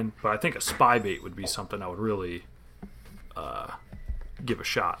wine, but I think a spy bait would be something I would really give a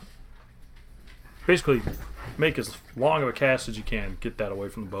shot. Basically, make as long of a cast as you can, get that away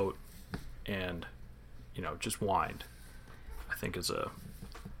from the boat, and just wind. I think is a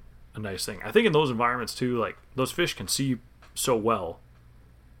nice thing. I think in those environments too, like those fish can see so well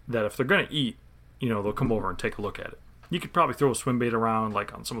that if they're gonna eat, they'll come over and take a look at it. You could probably throw a swim bait around,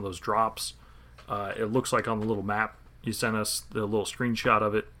 like on some of those drops. It looks like on the little map you sent us, the little screenshot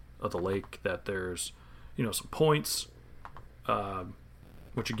of it, of the lake, that there's, some points,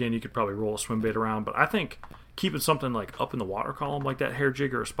 which again, you could probably roll a swim bait around. But I think keeping something like up in the water column like that hair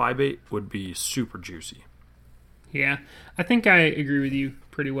jig or a spy bait would be super juicy. Yeah, I think I agree with you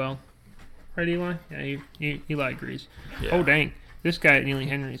pretty well. Right, Eli? Yeah, Eli agrees. Yeah. Oh, dang. This guy at Neely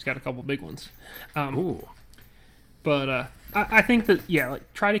Henry's got a couple big ones. Ooh. But I think that,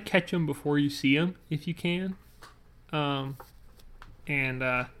 like try to catch them before you see them if you can. And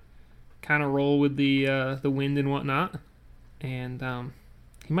kind of roll with the wind and whatnot. And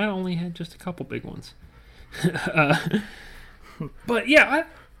he might have only had just a couple big ones. But yeah,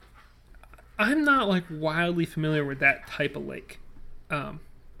 I'm not like wildly familiar with that type of lake.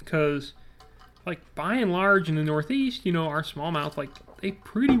 Because like by and large in the Northeast, our smallmouth, like they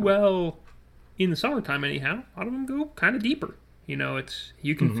pretty well, in the summertime anyhow, a lot of them go kind of deeper. You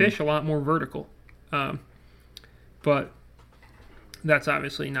can fish a lot more vertical. But that's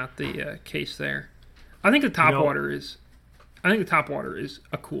obviously not the case there. I think the top water is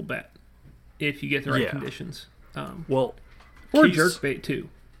a cool bet if you get the right conditions. Or jerkbait too.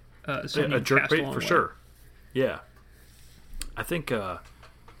 A jerkbait for sure. Yeah. I think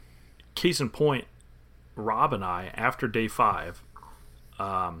case in point, Rob and I, after day 5,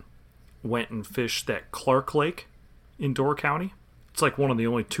 went and fished that Clark Lake in Door County. It's like one of the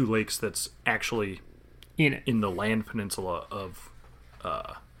only 2 lakes that's actually in the land peninsula of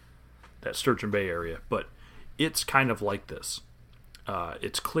that Sturgeon Bay area. But it's kind of like this.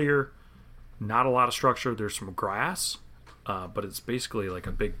 It's clear, not a lot of structure. There's some grass, but it's basically like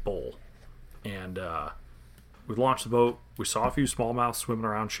a big bowl. And we launched the boat. We saw a few smallmouth swimming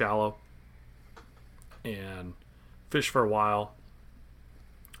around shallow and fished for a while.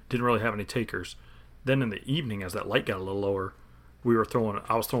 Didn't really have any takers. Then in the evening, as that light got a little lower,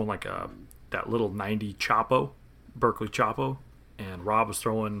 I was throwing like that little 90 Chapo, Berkeley Chapo, and Rob was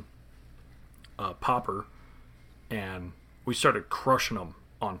throwing a popper, and we started crushing them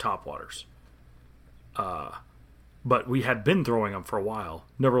on topwaters. But we had been throwing them for a while,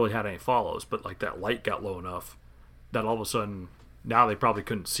 never really had any follows, but like that light got low enough that all of a sudden, now they probably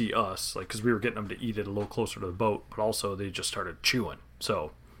couldn't see us, like because we were getting them to eat it a little closer to the boat, but also they just started chewing.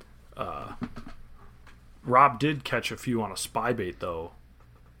 So Rob did catch a few on a spy bait though,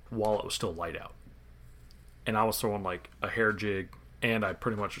 while it was still light out, and I was throwing like a hair jig, and I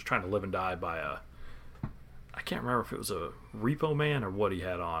pretty much was trying to live and die by I can't remember if it was a Repo Man or what he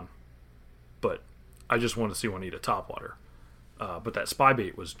had on, but I just wanted to see one eat a topwater. But that spy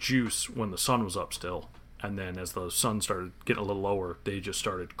bait was juice when the sun was up still, and then as the sun started getting a little lower, they just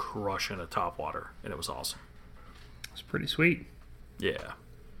started crushing a topwater, and it was awesome. It's pretty sweet. Yeah.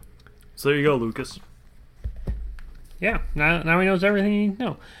 So there you go, Lucas. Yeah, now he knows everything you need to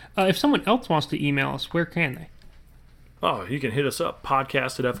know. If someone else wants to email us, where can they? Oh, you can hit us up,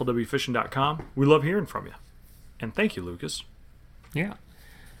 podcast@flwfishing.com. We love hearing from you. And thank you, Lucas. Yeah.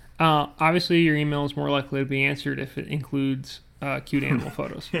 Obviously, your email is more likely to be answered if it includes cute animal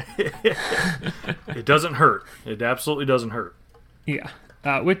photos. It doesn't hurt. It absolutely doesn't hurt. Yeah.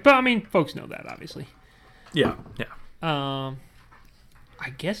 But, I mean, folks know that, obviously. Yeah. I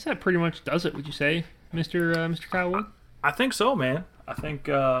guess that pretty much does it, would you say, Mr. Kyle Wood? I think so, man. I think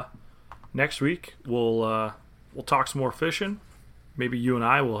next week we'll talk some more fishing. Maybe you and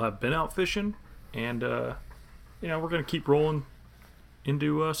I will have been out fishing, and we're going to keep rolling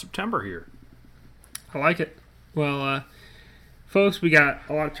into September here. I like it. Well, folks, we got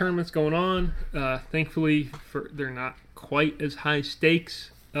a lot of tournaments going on. Thankfully, they're not quite as high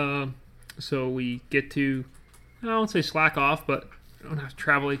stakes so we get to, I won't say slack off, but I don't have to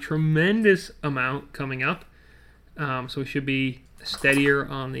travel a tremendous amount coming up. So we should be steadier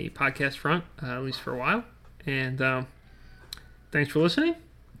on the podcast front, at least for a while. And thanks for listening.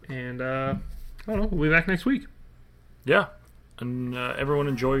 And I don't know, we'll be back next week. Yeah. And everyone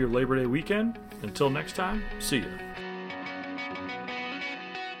enjoy your Labor Day weekend. Until next time, see you.